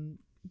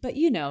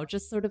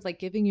just sort of like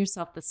giving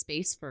yourself the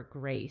space for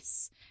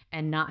grace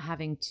and not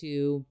having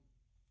to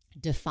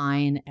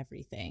define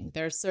everything.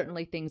 There are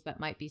certainly things that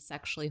might be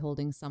sexually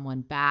holding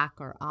someone back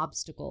or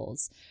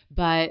obstacles,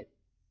 but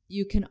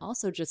you can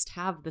also just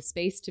have the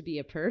space to be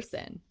a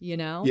person,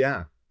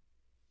 Yeah.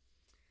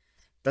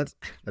 That's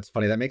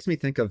funny. That makes me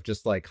think of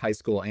just like high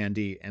school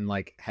Andy, and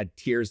like had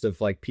tiers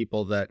of like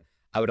people that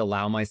I would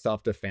allow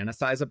myself to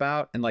fantasize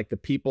about. And like the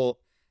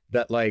people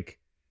that like,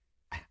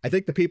 I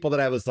think the people that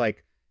I was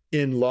like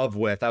in love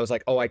with, I was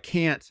like, oh, I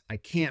can't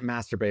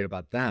masturbate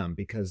about them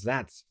because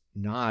that's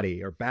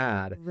naughty or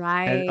bad.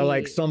 Right. And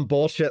like some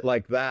bullshit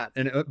like that.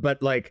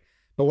 But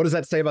what does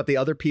that say about the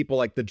other people?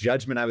 Like the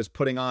judgment I was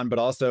putting on, but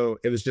also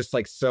it was just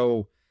like,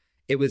 so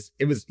it was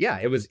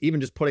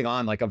even just putting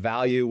on like a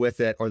value with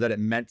it, or that it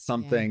meant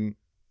something,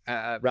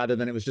 rather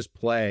than it was just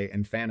play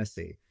and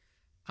fantasy.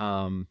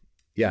 And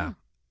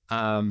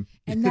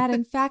that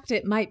in fact,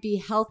 it might be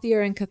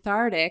healthier and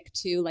cathartic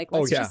to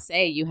let's just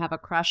say you have a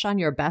crush on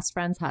your best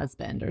friend's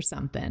husband or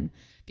something,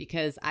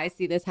 because I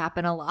see this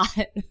happen a lot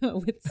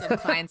with some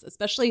clients,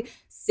 especially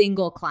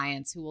single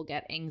clients who will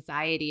get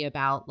anxiety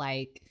about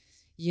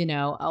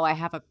oh, I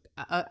have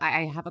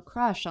a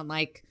crush on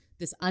like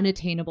this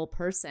unattainable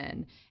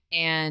person.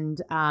 And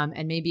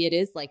maybe it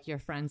is like your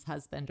friend's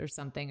husband or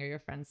something, or your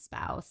friend's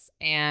spouse.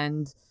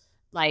 And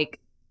like,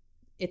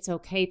 it's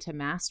okay to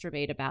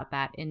masturbate about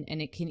that. And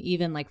it can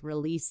even like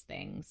release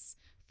things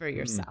for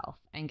yourself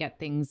and get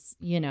things,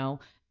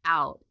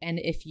 out. And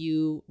if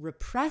you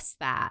repress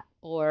that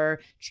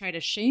or try to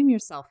shame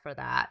yourself for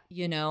that,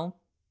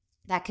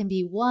 that can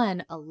be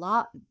a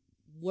lot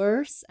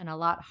worse and a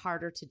lot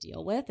harder to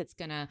deal with. It's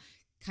going to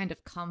kind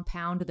of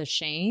compound the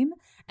shame.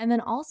 And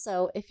then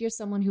also, if you're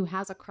someone who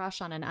has a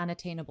crush on an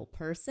unattainable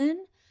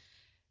person,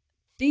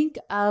 think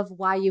of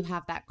why you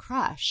have that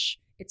crush.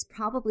 It's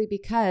probably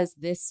because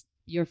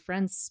your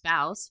friend's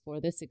spouse,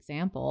 for this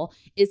example,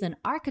 is an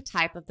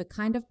archetype of the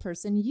kind of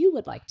person you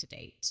would like to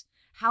date.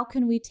 How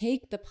can we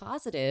take the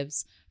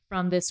positives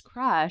from this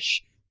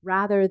crush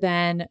rather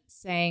than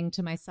saying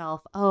to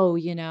myself, oh,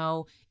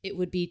 it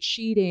would be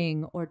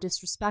cheating or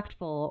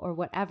disrespectful or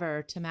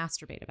whatever to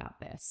masturbate about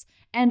this?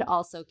 And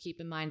also keep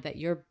in mind that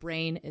your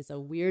brain is a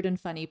weird and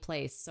funny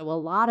place. So a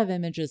lot of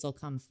images will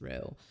come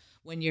through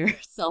when you're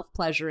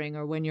self-pleasuring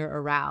or when you're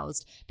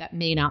aroused that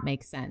may not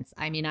make sense.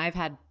 I mean, I've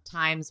had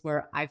times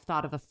where I've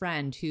thought of a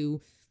friend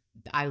who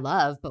I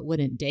love but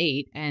wouldn't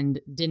date, and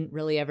didn't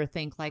really ever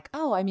think like,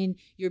 oh, I mean,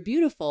 you're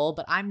beautiful,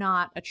 but I'm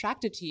not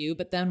attracted to you.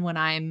 But then when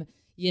I'm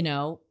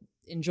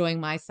enjoying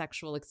my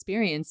sexual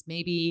experience,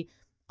 maybe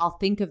I'll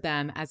think of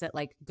them as it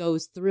like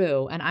goes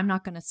through, and I'm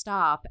not going to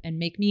stop and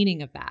make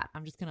meaning of that.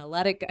 I'm just going to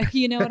let it go.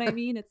 You know what I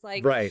mean? It's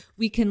like, right.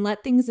 We can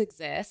let things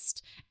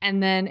exist.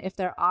 And then if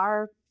there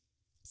are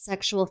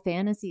sexual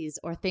fantasies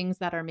or things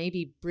that are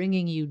maybe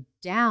bringing you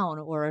down,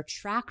 or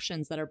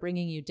attractions that are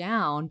bringing you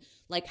down,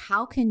 like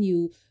how can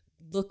you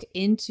look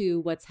into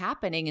what's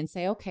happening and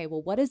say, okay,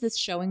 well, what is this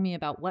showing me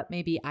about what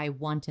maybe I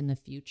want in the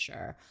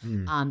future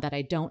that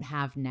I don't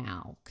have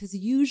now? Because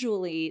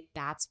usually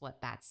that's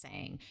what that's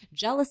saying.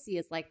 Jealousy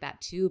is like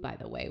that too, by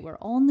the way. We're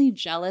only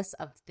jealous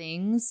of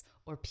things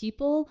or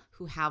people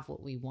who have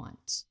what we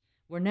want.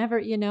 We're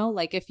never,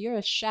 like if you're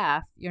a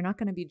chef, you're not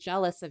going to be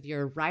jealous of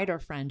your writer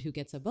friend who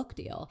gets a book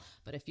deal.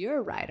 But if you're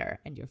a writer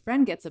and your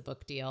friend gets a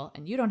book deal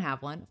and you don't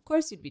have one, of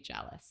course you'd be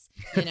jealous.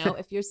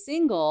 If you're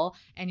single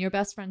and your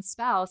best friend's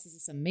spouse is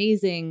this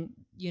amazing,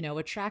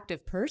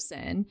 attractive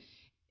person,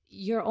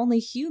 you're only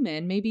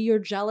human. Maybe you're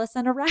jealous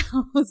and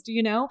aroused,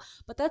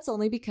 but that's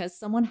only because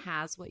someone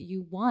has what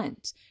you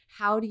want.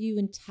 How do you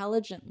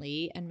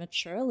intelligently and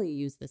maturely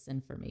use this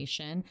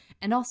information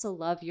and also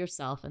love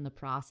yourself in the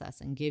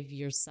process and give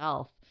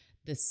yourself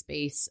the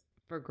space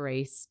for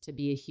grace to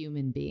be a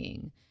human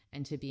being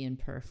and to be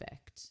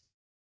imperfect?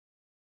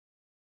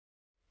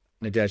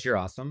 Nadège, you're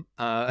awesome.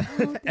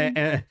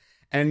 Thanks.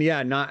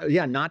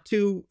 Not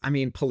to,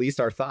 police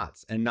our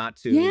thoughts, and not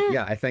to,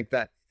 I think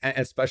that,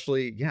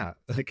 especially,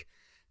 like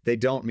they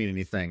don't mean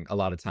anything a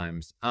lot of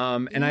times.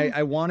 And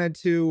I wanted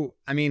to,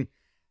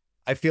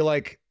 I feel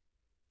like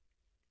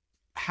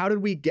how did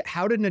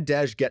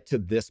Nadège get to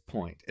this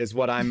point is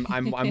what I'm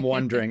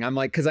wondering. I'm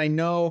like, because I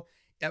know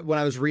when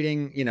I was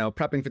reading,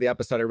 prepping for the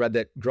episode, I read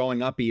that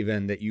growing up,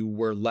 even that you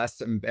were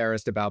less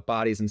embarrassed about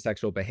bodies and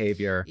sexual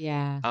behavior.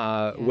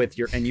 Yeah. With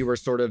and you were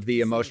sort of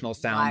the emotional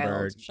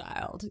soundbird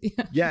child.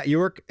 Yeah, you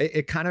were.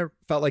 It kind of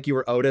felt like you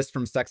were Otis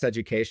from Sex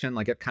Education.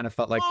 Like it kind of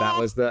felt like that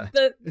was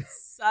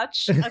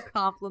such a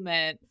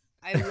compliment.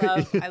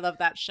 I love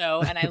that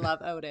show, and I love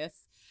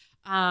Otis.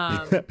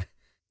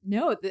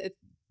 No,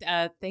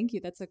 thank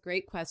you. That's a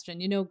great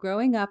question.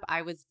 Growing up,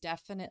 I was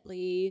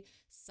definitely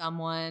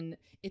someone.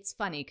 It's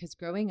funny because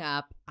growing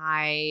up,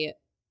 I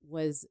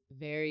was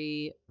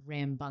very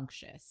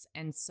rambunctious,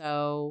 and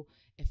so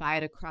if I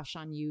had a crush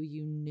on you,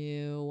 you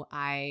knew.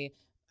 I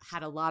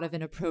had a lot of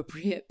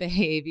inappropriate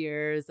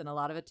behaviors and a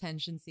lot of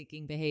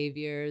attention-seeking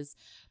behaviors,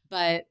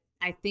 but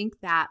I think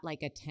that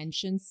like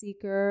attention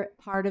seeker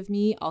part of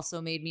me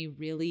also made me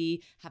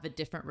really have a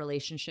different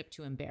relationship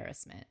to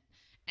embarrassment.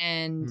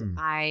 And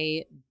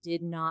I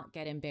did not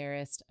get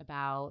embarrassed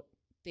about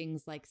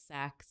things like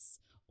sex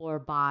or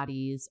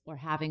bodies or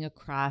having a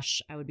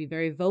crush. I would be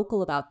very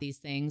vocal about these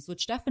things,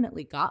 which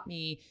definitely got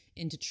me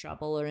into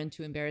trouble or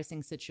into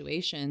embarrassing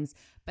situations.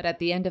 But at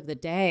the end of the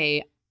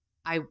day,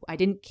 I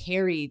didn't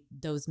carry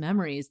those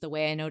memories the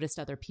way I noticed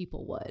other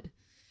people would,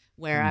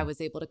 where I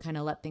was able to kind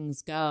of let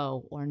things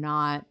go or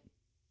not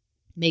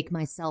make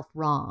myself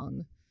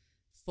wrong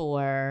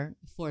for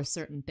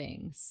certain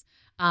things.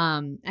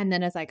 And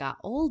then as I got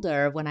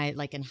older, when I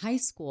like in high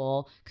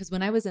school, because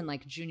when I was in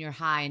like junior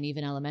high and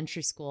even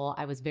elementary school,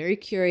 I was very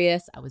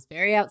curious. I was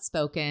very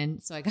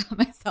outspoken. So I got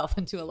myself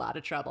into a lot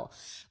of trouble.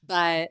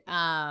 But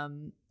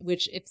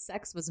which if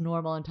sex was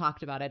normal and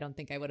talked about, I don't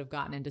think I would have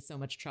gotten into so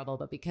much trouble.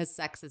 But because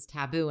sex is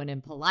taboo and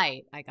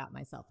impolite, I got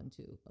myself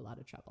into a lot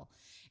of trouble.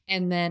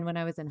 And then when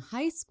I was in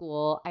high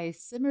school, I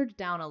simmered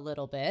down a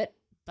little bit,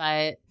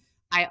 but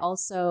I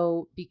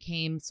also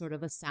became sort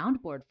of a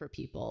soundboard for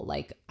people.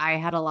 Like I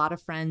had a lot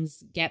of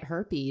friends get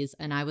herpes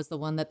and I was the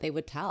one that they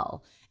would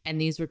tell.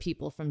 And these were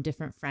people from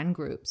different friend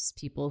groups,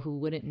 people who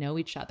wouldn't know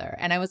each other.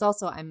 And I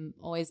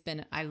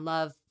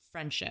love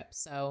friendship.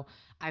 So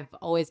I've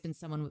always been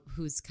someone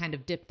who's kind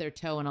of dipped their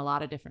toe in a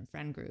lot of different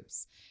friend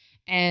groups.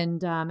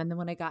 And then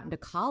when I got into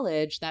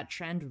college, that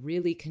trend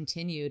really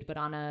continued, but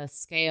on a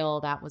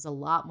scale that was a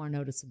lot more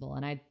noticeable.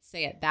 And I'd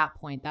say at that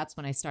point, that's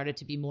when I started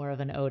to be more of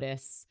an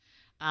Otis.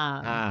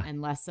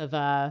 And less of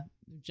a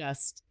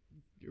just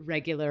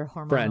regular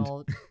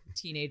hormonal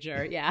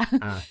teenager. Yeah.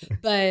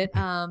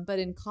 But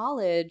in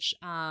college,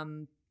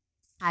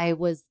 I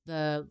was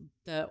the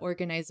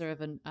organizer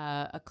of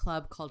a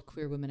club called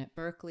Queer Women at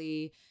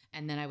Berkeley.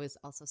 And then I was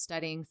also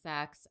studying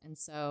sex. And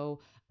so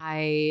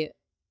I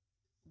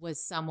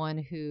was someone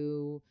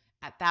who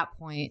at that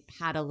point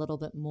had a little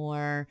bit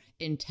more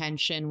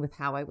intention with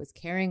how I was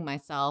carrying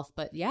myself.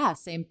 But yeah,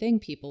 same thing.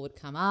 People would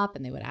come up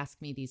and they would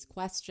ask me these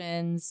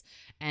questions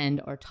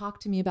or talk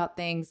to me about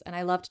things. And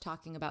I loved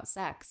talking about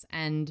sex.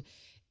 And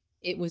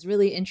it was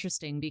really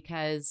interesting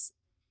because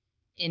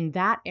in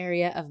that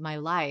area of my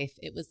life,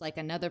 it was like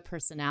another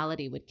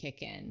personality would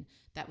kick in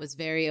that was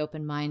very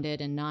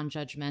open-minded and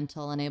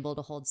non-judgmental and able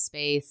to hold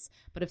space.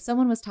 But if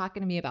someone was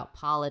talking to me about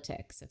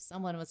politics, if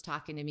someone was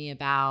talking to me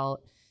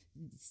about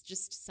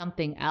just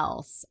something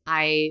else,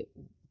 I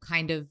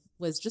kind of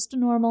was just a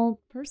normal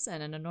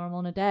person and a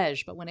normal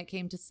Nadège. But when it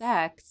came to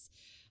sex,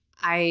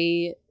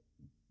 I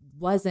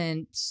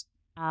wasn't,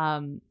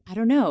 I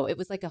don't know. It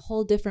was like a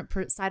whole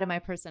different side of my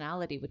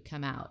personality would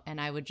come out,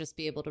 and I would just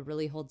be able to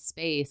really hold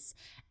space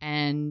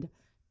and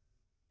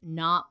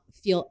not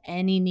feel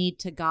any need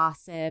to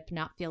gossip,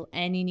 not feel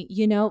any need,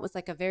 it was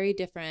like a very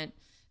different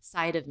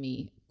side of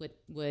me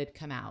would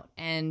come out.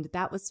 And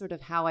that was sort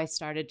of how I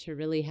started to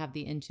really have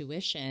the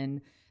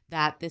intuition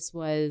that this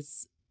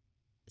was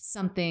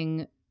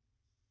something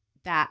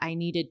that I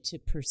needed to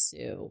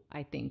pursue,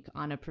 I think,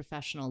 on a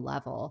professional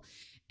level.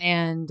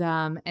 And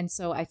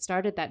so I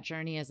started that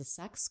journey as a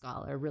sex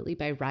scholar, really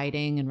by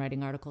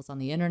writing articles on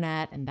the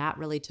internet, and that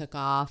really took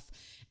off.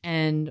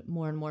 And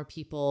more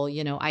people,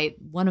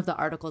 one of the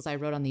articles I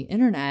wrote on the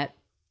internet,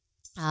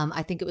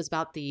 I think it was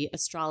about the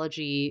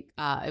astrology.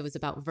 It was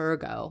about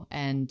Virgo,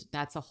 and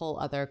that's a whole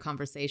other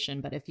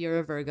conversation. But if you're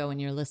a Virgo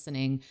and you're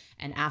listening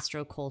and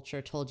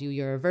astroculture told you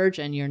you're a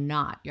virgin, you're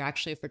not. You're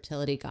actually a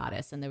fertility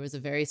goddess. And there was a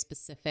very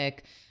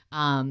specific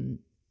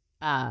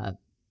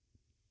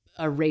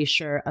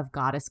erasure of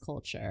goddess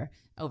culture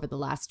over the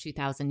last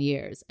 2,000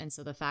 years. And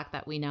so the fact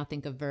that we now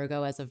think of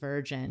Virgo as a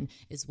virgin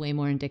is way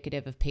more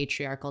indicative of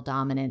patriarchal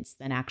dominance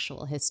than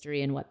actual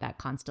history and what that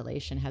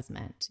constellation has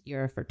meant.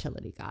 You're a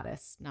fertility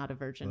goddess, not a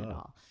virgin at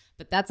all.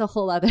 But that's a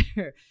whole other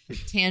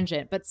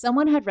tangent. But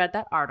someone had read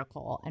that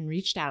article and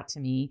reached out to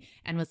me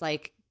and was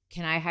like,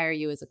 can I hire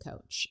you as a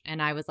coach?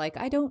 And I was like,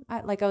 I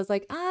was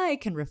like, I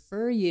can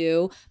refer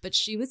you. But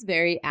she was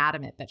very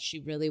adamant that she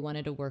really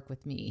wanted to work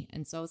with me.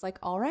 And so I was like,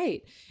 all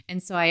right.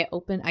 And so I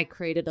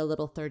created a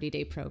little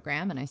 30-day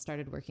program and I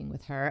started working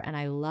with her and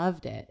I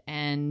loved it.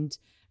 And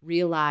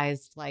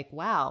realized like,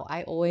 wow,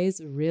 I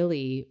always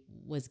really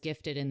was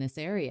gifted in this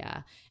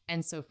area.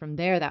 And so from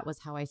there, that was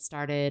how I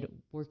started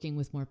working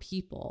with more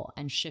people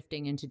and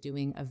shifting into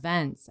doing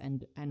events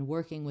and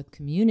working with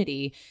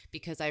community,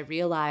 because I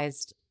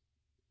realized,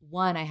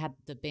 one, I had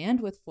the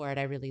bandwidth for it.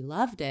 I really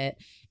loved it.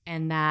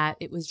 And that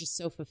it was just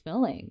so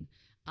fulfilling.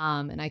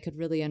 And I could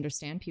really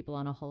understand people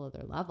on a whole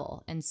other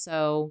level. And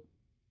so,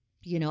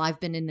 I've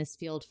been in this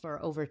field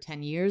for over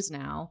 10 years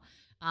now.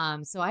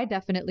 So I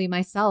definitely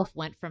myself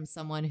went from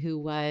someone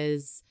who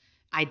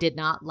I did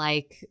not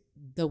like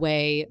the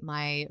way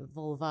my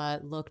vulva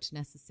looked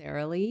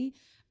necessarily.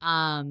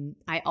 I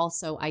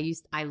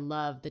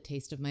love the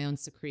taste of my own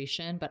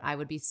secretion, but I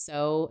would be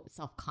so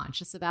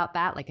self-conscious about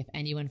that. Like if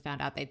anyone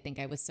found out, they'd think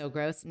I was so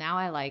gross. Now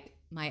I like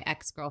my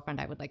ex-girlfriend,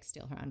 I would like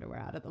steal her underwear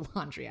out of the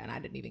laundry and I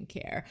didn't even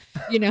care.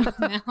 Now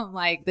I'm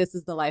like, this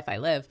is the life I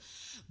live.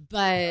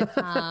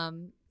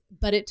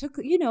 But it took,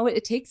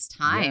 it takes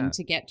time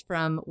to get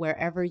from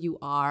wherever you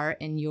are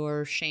in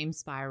your shame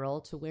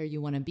spiral to where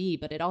you want to be,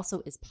 but it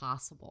also is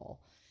possible.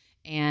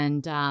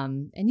 And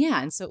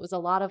so it was a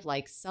lot of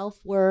like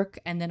self-work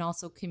and then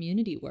also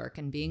community work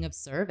and being of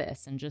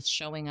service and just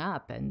showing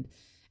up and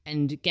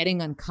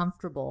getting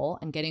uncomfortable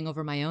and getting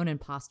over my own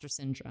imposter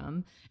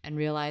syndrome and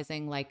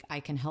realizing like I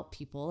can help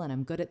people and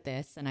I'm good at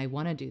this and I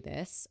want to do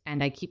this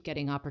and I keep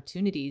getting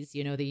opportunities.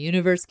 The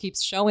universe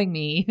keeps showing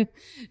me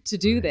to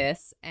do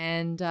this.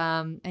 And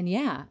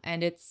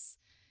it's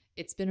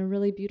been a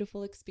really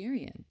beautiful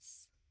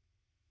experience.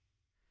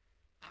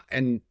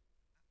 And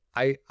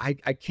I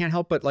can't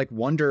help but like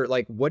wonder,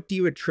 like, what do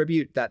you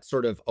attribute that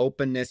sort of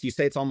openness? You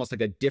say it's almost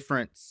like a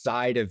different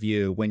side of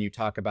you when you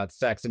talk about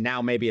sex, and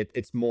now maybe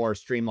it's more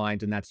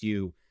streamlined and that's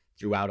you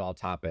throughout all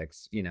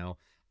topics,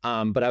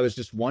 but I was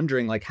just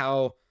wondering like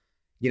how,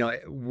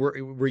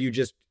 were you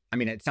just, I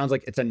mean, it sounds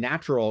like it's a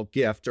natural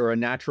gift or a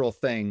natural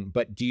thing,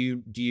 but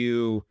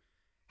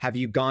have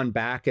you gone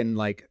back and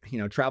like,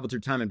 traveled through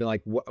time and been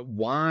like,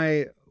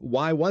 why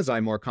was I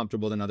more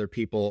comfortable than other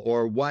people?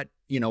 Or what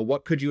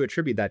could you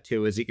attribute that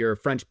to? Is it your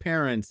French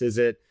parents? Is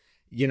it,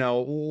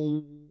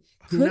 who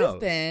could knows? Have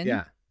been.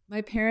 Yeah.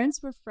 My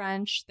parents were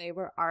French. They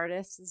were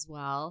artists as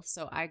well.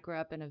 So I grew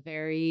up in a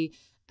very,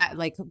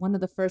 like one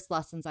of the first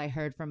lessons I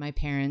heard from my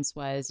parents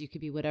was you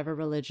could be whatever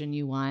religion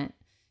you want.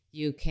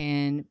 You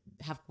can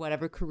have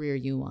whatever career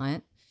you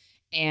want.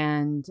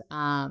 And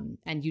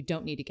you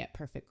don't need to get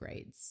perfect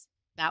grades.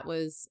 That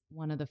was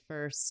one of the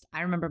first.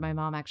 I remember my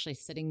mom actually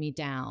sitting me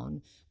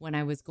down when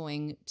I was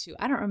going to,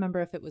 I don't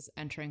remember if it was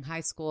entering high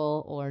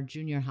school or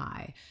junior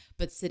high,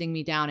 but sitting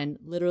me down and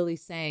literally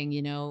saying,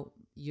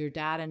 your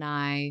dad and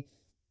I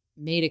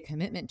made a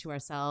commitment to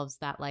ourselves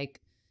that like,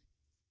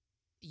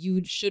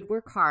 you should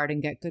work hard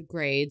and get good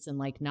grades and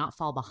like not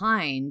fall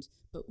behind,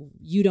 but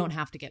you don't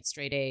have to get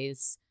straight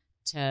A's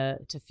to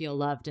feel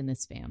loved in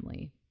this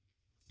family.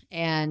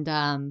 And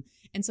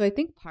so I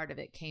think part of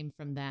it came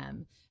from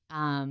them.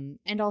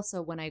 And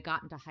also when I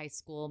got into high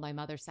school, my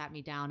mother sat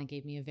me down and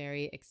gave me a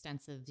very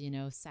extensive,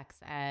 sex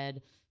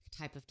ed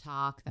type of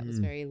talk that was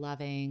very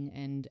loving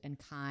and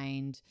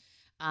kind.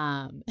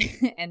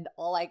 And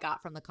all I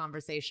got from the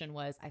conversation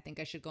was, I think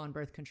I should go on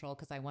birth control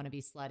because I want to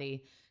be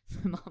slutty.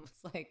 My mom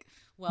was like,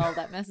 well,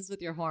 that messes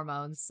with your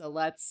hormones. So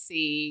let's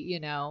see,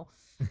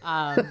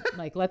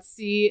 like, let's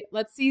see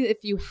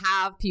if you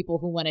have people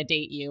who want to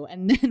date you.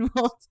 And then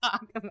we'll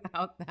talk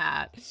about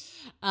that.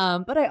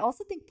 But I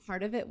also think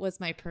part of it was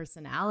my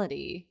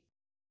personality.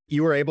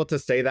 You were able to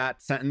say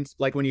that sentence,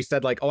 like when you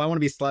said like, oh, I want to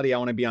be slutty, I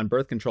want to be on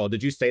birth control.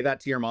 Did you say that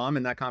to your mom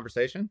in that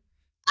conversation?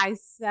 I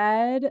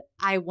said,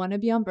 I want to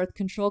be on birth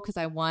control because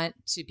I want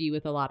to be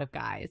with a lot of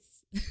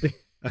guys.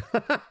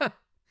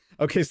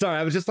 Okay, sorry.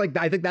 I was just like,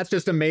 I think that's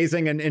just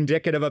amazing and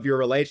indicative of your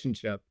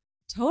relationship.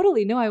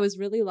 Totally. No, I was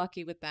really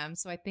lucky with them.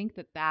 So I think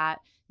that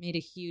made a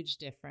huge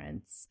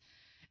difference.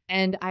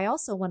 And I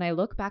also, when I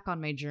look back on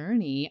my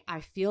journey,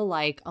 I feel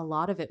like a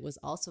lot of it was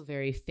also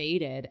very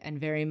fated and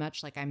very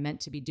much like I'm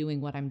meant to be doing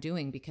what I'm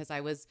doing because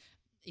I was,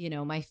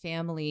 my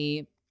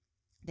family,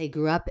 they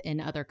grew up in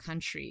other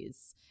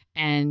countries.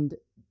 And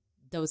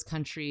those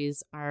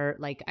countries are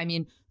like, I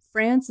mean,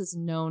 France is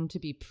known to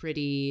be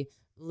pretty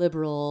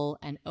liberal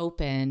and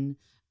open,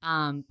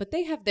 but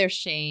they have their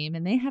shame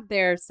and they have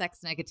their sex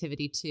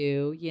negativity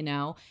too,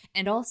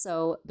 and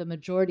also the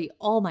majority,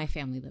 all my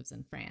family lives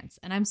in France.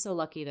 And I'm so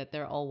lucky that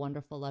they're all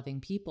wonderful, loving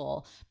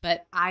people.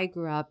 But I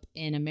grew up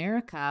in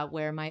America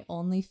where my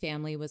only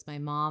family was my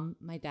mom,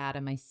 my dad,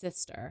 and my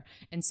sister.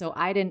 And so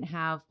I didn't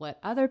have what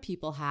other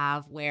people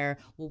have where,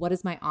 well, what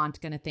is my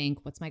aunt going to think?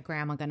 What's my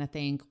grandma going to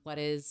think? What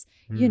is,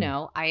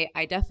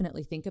 I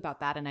definitely think about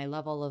that. And I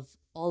love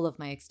all of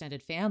my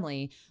extended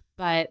family.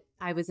 But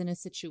I was in a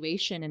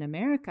situation in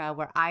America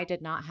where I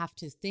did not have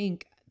to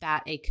think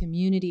that a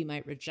community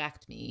might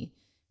reject me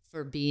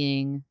for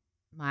being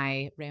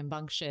my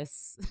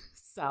rambunctious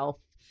self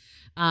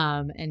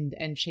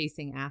and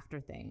chasing after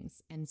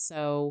things. And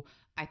so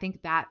I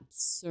think that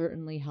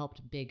certainly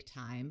helped big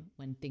time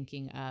when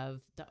thinking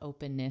of the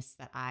openness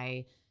that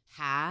I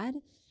had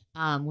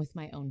with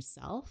my own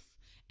self.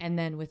 And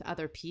then with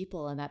other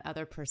people and that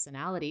other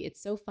personality,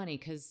 it's so funny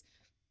because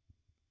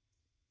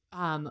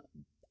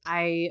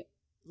I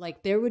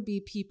like there would be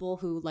people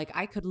who like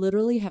I could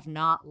literally have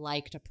not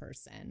liked a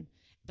person,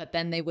 but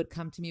then they would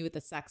come to me with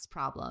a sex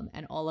problem,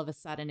 and all of a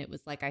sudden it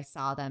was like I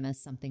saw them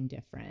as something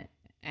different.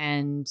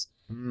 And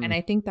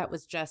I think that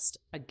was just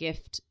a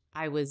gift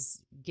I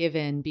was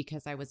given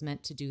because I was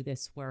meant to do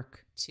this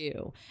work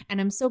too. And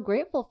I'm so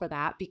grateful for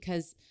that,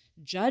 because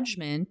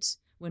judgment,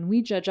 when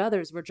we judge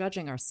others, we're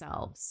judging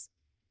ourselves.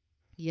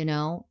 You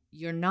know,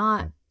 you're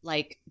not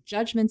like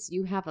judgments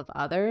you have of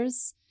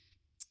others.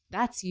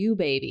 That's you,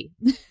 baby.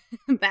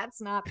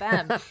 That's not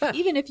them.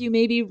 Even if you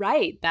may be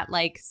right that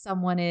like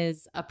someone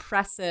is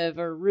oppressive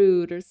or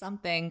rude or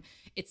something,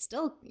 it's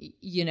still,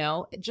 you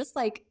know, just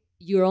like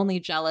you're only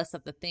jealous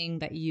of the thing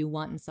that you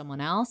want in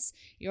someone else,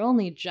 you're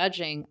only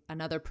judging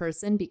another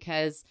person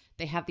because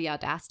they have the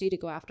audacity to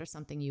go after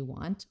something you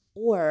want,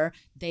 or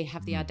they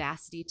have the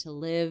audacity to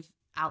live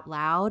out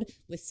loud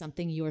with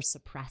something you're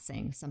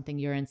suppressing, something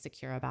you're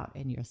insecure about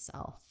in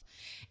yourself.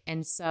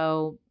 And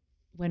so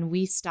when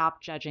we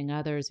stop judging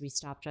others, we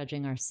stop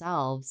judging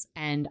ourselves.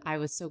 And I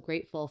was so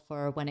grateful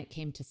for when it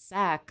came to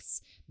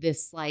sex,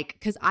 this like,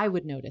 because I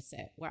would notice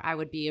it, where I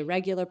would be a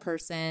regular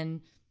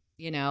person,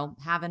 you know,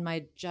 having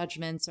my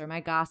judgments or my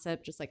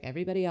gossip, just like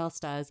everybody else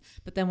does.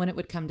 But then when it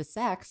would come to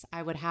sex,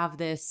 I would have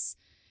this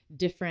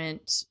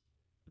different,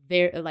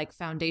 very like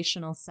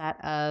foundational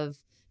set of,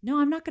 no,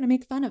 I'm not going to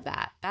make fun of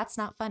that. That's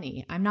not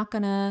funny. I'm not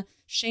going to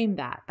shame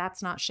that.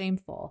 That's not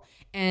shameful.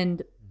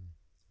 And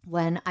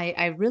when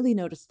I really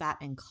noticed that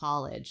in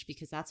college,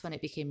 because that's when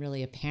it became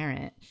really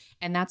apparent.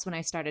 And that's when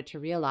I started to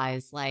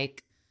realize,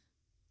 like,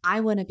 I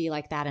want to be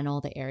like that in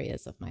all the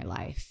areas of my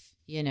life.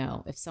 You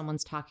know, if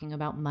someone's talking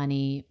about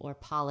money or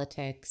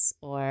politics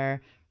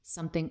or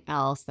something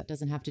else that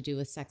doesn't have to do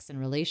with sex and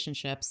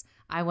relationships,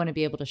 I want to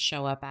be able to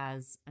show up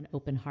as an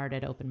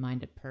open-hearted,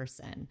 open-minded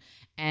person.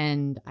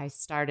 And I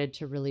started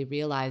to really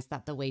realize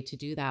that the way to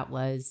do that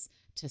was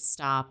to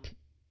stop.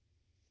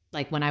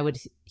 Like when I would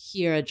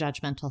hear a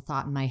judgmental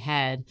thought in my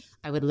head,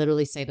 I would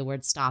literally say the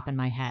word stop in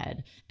my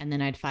head. And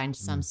then I'd find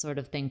some sort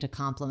of thing to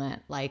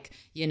compliment. Like,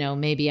 you know,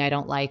 maybe I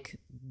don't like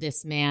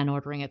this man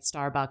ordering at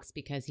Starbucks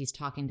because he's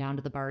talking down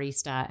to the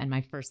barista. And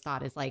my first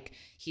thought is like,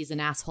 he's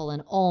an asshole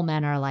and all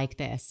men are like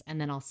this.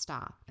 And then I'll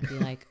stop and be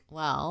like,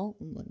 well,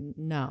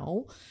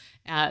 no,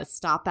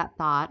 stop that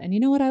thought. And you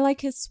know what? I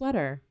like his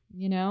sweater.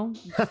 You know,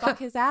 fuck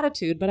his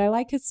attitude, but I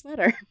like his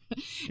sweater.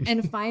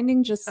 And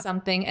finding just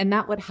something, and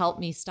that would help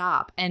me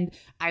stop. And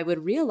I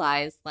would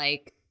realize,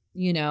 like,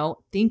 you know,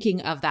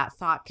 thinking of that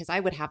thought, because I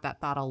would have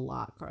that thought a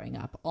lot growing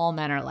up. All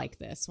men are like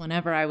this.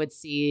 Whenever I would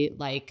see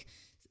like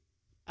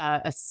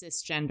a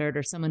cisgendered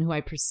or someone who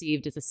I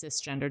perceived as a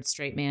cisgendered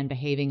straight man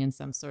behaving in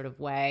some sort of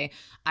way,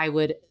 I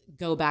would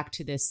go back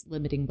to this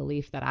limiting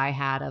belief that I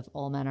had of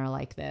all men are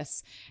like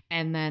this.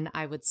 And then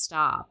I would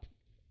stop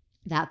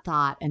that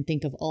thought and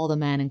think of all the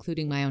men,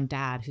 including my own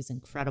dad, who's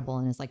incredible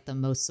and is like the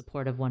most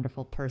supportive,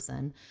 wonderful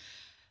person.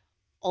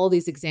 All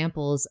these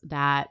examples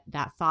that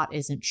that thought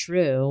isn't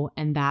true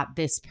and that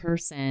this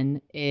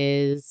person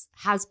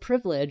has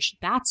privilege.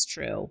 That's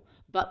true.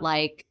 But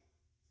like,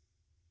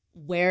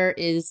 where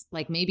is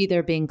like, maybe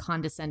they're being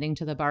condescending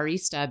to the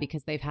barista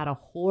because they've had a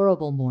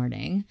horrible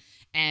morning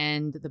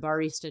and the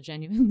barista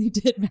genuinely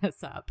did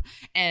mess up,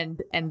 and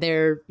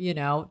they're, you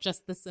know,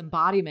 just this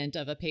embodiment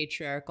of a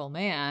patriarchal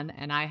man.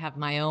 And I have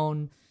my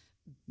own,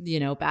 you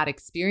know, bad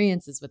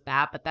experiences with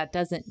that, but that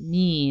doesn't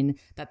mean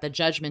that the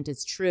judgment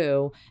is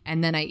true.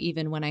 And then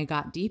when I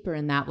got deeper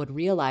in that, would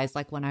realize,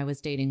 like when I was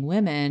dating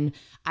women,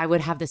 I would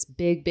have this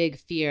big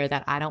fear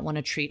that I don't want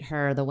to treat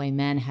her the way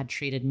men had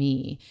treated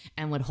me,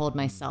 and would hold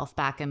myself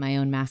back in my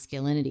own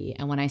masculinity.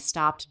 And when I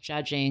stopped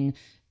judging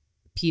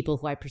people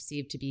who I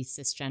perceived to be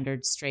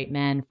cisgendered straight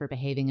men for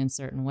behaving in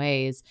certain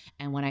ways,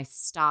 and when I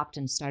stopped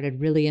and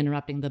started really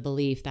interrupting the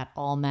belief that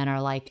all men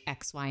are like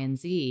X, Y, and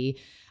Z,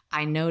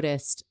 I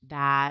noticed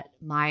that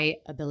my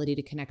ability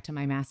to connect to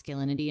my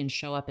masculinity and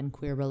show up in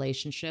queer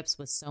relationships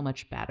was so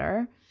much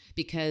better,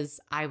 because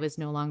I was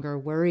no longer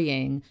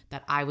worrying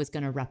that I was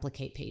going to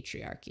replicate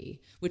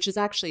patriarchy, which is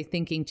actually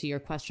thinking to your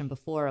question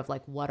before of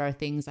like, what are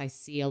things I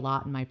see a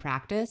lot in my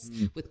practice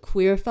with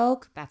queer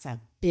folk? That's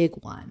a big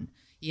one.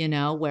 You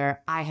know,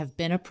 where I have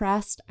been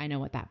oppressed. I know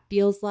what that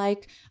feels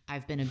like.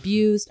 I've been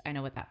abused. I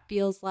know what that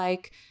feels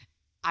like.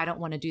 I don't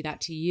want to do that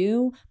to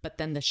you. But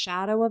then the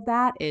shadow of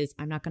that is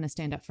I'm not going to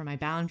stand up for my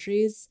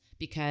boundaries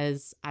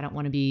because I don't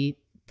want to be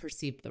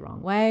perceived the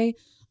wrong way.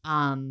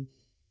 I'm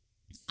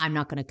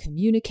not going to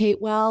communicate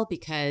well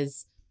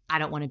because I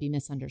don't want to be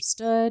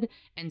misunderstood.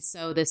 And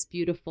so this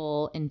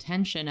beautiful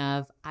intention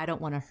of I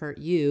don't want to hurt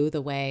you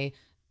the way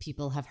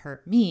people have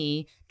hurt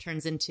me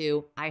turns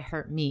into I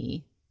hurt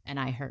me. And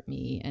I hurt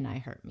me and I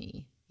hurt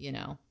me, you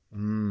know?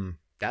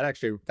 That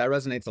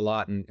resonates a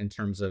lot in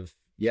terms of,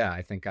 yeah,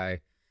 I think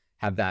I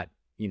have that,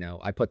 you know,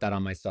 I put that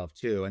on myself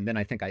too. And then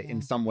I think I, in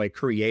some way,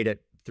 create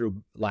it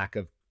through lack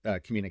of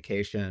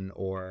communication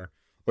or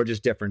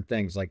just different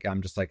things. Like,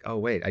 I'm just like, oh,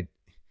 wait,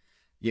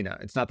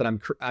 it's not that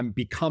I'm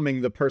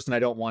becoming the person I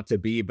don't want to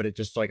be, but it's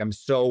just like, I'm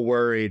so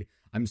worried.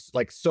 I'm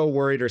like so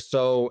worried or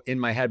so in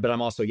my head, but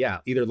I'm also,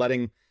 either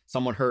letting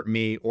someone hurt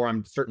me, or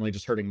I'm certainly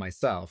just hurting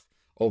myself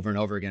over and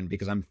over again,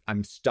 because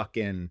I'm stuck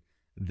in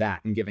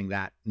that and giving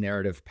that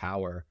narrative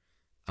power.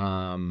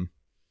 I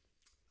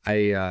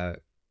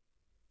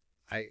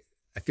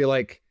feel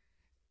like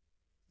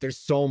there's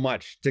so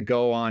much to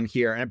go on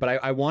here, but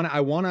I want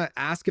to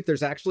ask if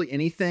there's actually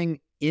anything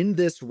in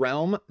this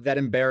realm that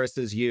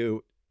embarrasses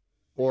you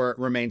or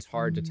remains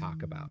hard to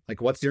talk about.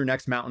 Like, what's your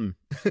next mountain?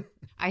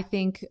 I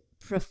think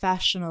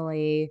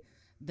professionally,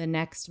 the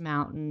next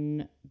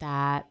mountain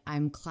that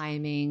I'm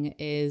climbing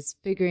is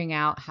figuring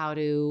out how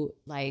to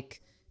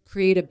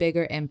create a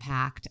bigger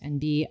impact and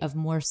be of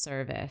more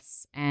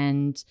service,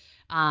 and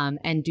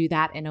do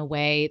that in a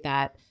way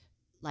that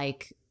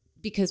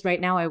because right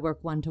now I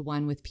work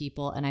one-to-one with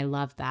people and I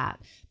love that,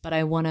 but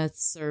I want to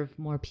serve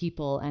more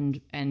people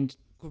and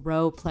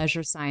grow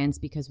pleasure science,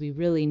 because we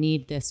really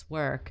need this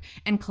work,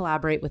 and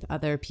collaborate with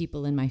other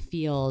people in my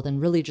field and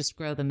really just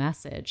grow the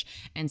message.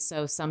 And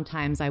so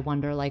sometimes I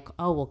wonder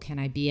can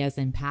I be as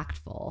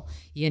impactful,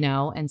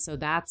 And so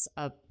that's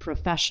a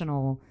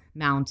professional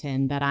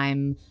mountain that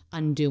I'm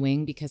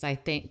undoing, because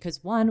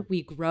one,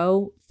 we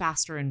grow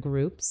faster in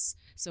groups.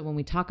 So when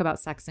we talk about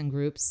sex in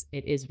groups,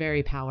 it is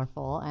very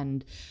powerful.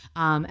 And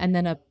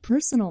then a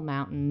personal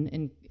mountain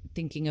in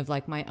thinking of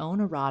my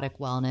own erotic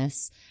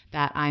wellness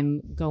that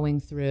I'm going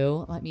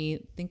through. Let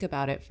me think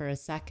about it for a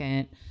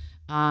second.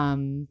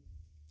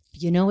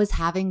 Is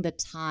having the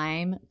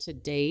time to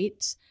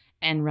date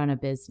and run a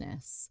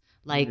business.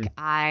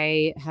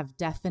 I have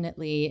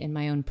definitely in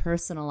my own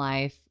personal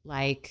life,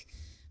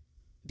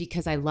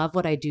 because I love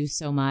what I do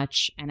so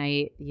much, and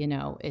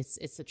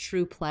it's a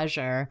true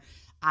pleasure.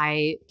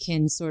 I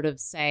can sort of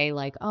say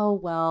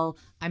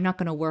I'm not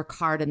going to work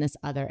hard in this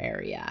other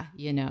area,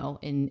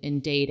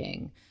 in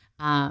dating.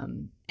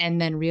 And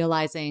then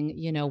realizing,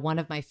 one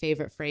of my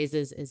favorite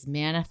phrases is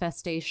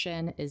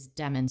manifestation is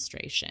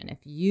demonstration. If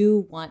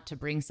you want to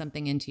bring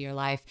something into your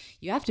life,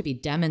 you have to be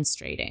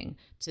demonstrating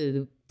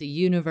to the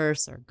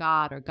universe or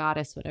God or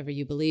goddess, whatever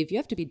you believe. You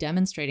have to be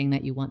demonstrating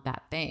that you want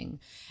that thing.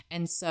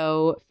 And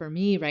so for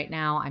me right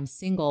now, I'm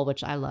single,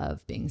 which I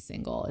love being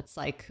single. It's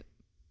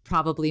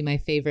probably my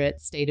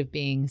favorite state of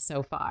being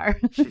so far.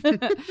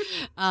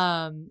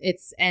 I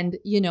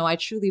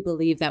truly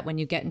believe that when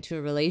you get into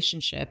a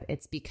relationship,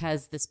 it's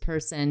because this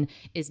person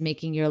is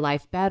making your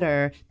life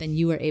better than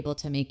you were able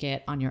to make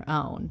it on your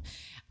own.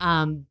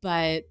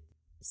 But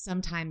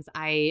sometimes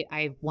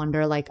I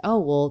wonder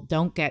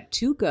don't get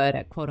too good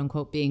at quote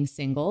unquote being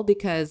single,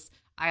 because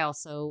I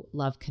also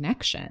love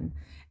connection.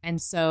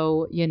 And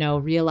so,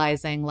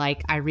 realizing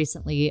I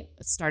recently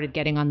started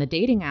getting on the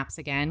dating apps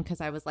again,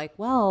 because I was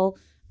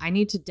I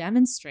need to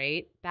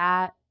demonstrate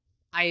that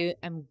I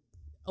am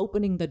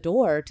opening the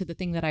door to the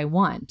thing that I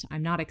want.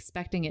 I'm not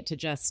expecting it to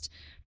just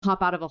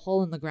pop out of a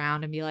hole in the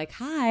ground and be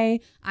hi,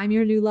 I'm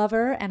your new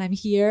lover and I'm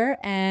here.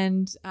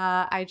 And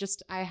I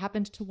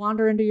happened to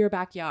wander into your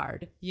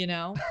backyard,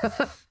 and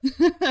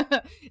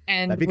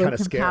that'd be kind of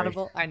scary.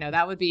 I know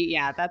that would be,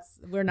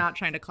 we're not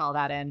trying to call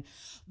that in,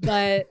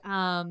 but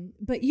and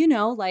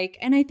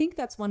I think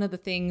that's one of the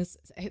things.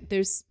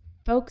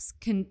 Folks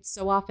can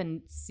so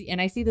often see,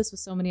 and I see this with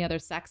so many other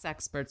sex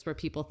experts, where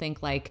people think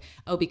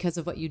because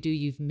of what you do,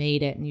 you've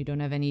made it and you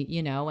don't have any,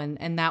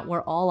 and that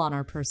we're all on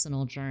our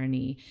personal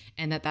journey,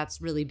 and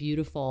that's really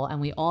beautiful.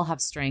 And we all have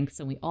strengths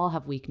and we all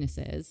have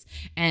weaknesses.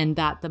 And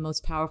that the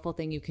most powerful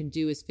thing you can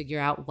do is figure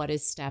out what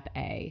is step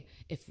A.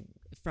 If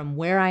from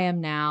where I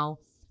am now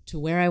to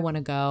where I want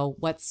to go,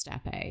 what's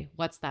step A?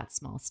 What's that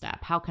small step?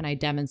 How can I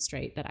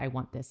demonstrate that I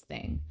want this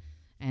thing?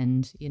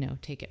 And,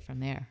 take it from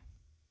there.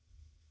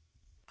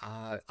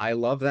 I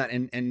love that.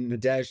 And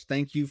Nadège,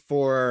 thank you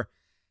for,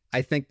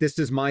 I think this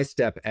is my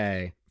step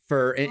A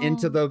for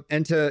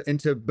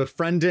into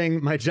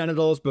befriending my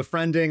genitals,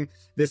 befriending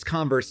this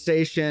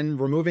conversation,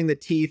 removing the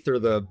teeth or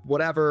the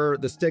whatever,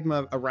 the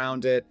stigma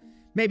around it.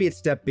 Maybe it's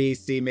step B,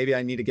 C, maybe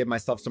I need to give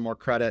myself some more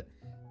credit,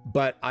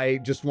 but I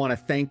just want to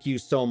thank you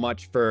so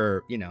much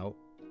for,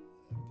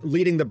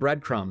 leading the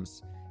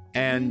breadcrumbs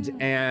and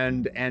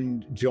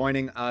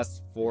joining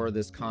us for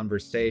this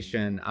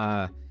conversation.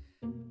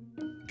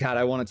 God,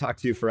 I want to talk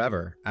to you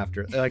forever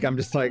after. I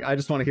just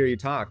want to hear you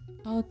talk.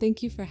 Oh,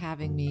 thank you for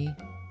having me.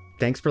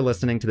 Thanks for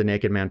listening to the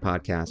Naked Man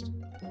podcast.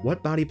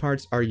 What body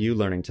parts are you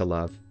learning to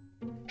love?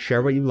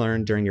 Share what you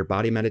learned during your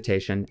body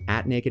meditation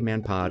at Naked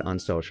Man Pod on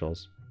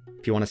socials.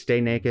 If you want to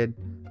stay naked,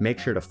 make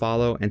sure to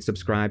follow and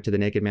subscribe to the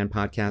Naked Man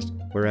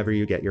podcast wherever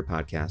you get your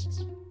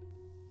podcasts.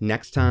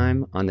 Next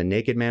time on the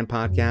Naked Man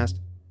podcast,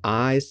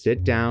 I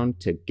sit down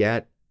to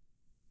get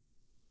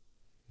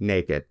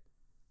naked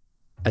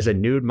as a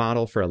nude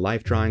model for a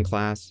life drawing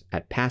class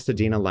at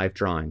Pasadena Life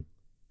Drawing.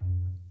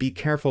 Be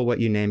careful what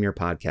you name your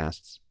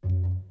podcasts.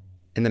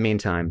 In the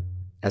meantime,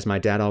 as my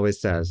dad always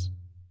says,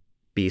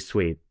 be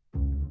sweet.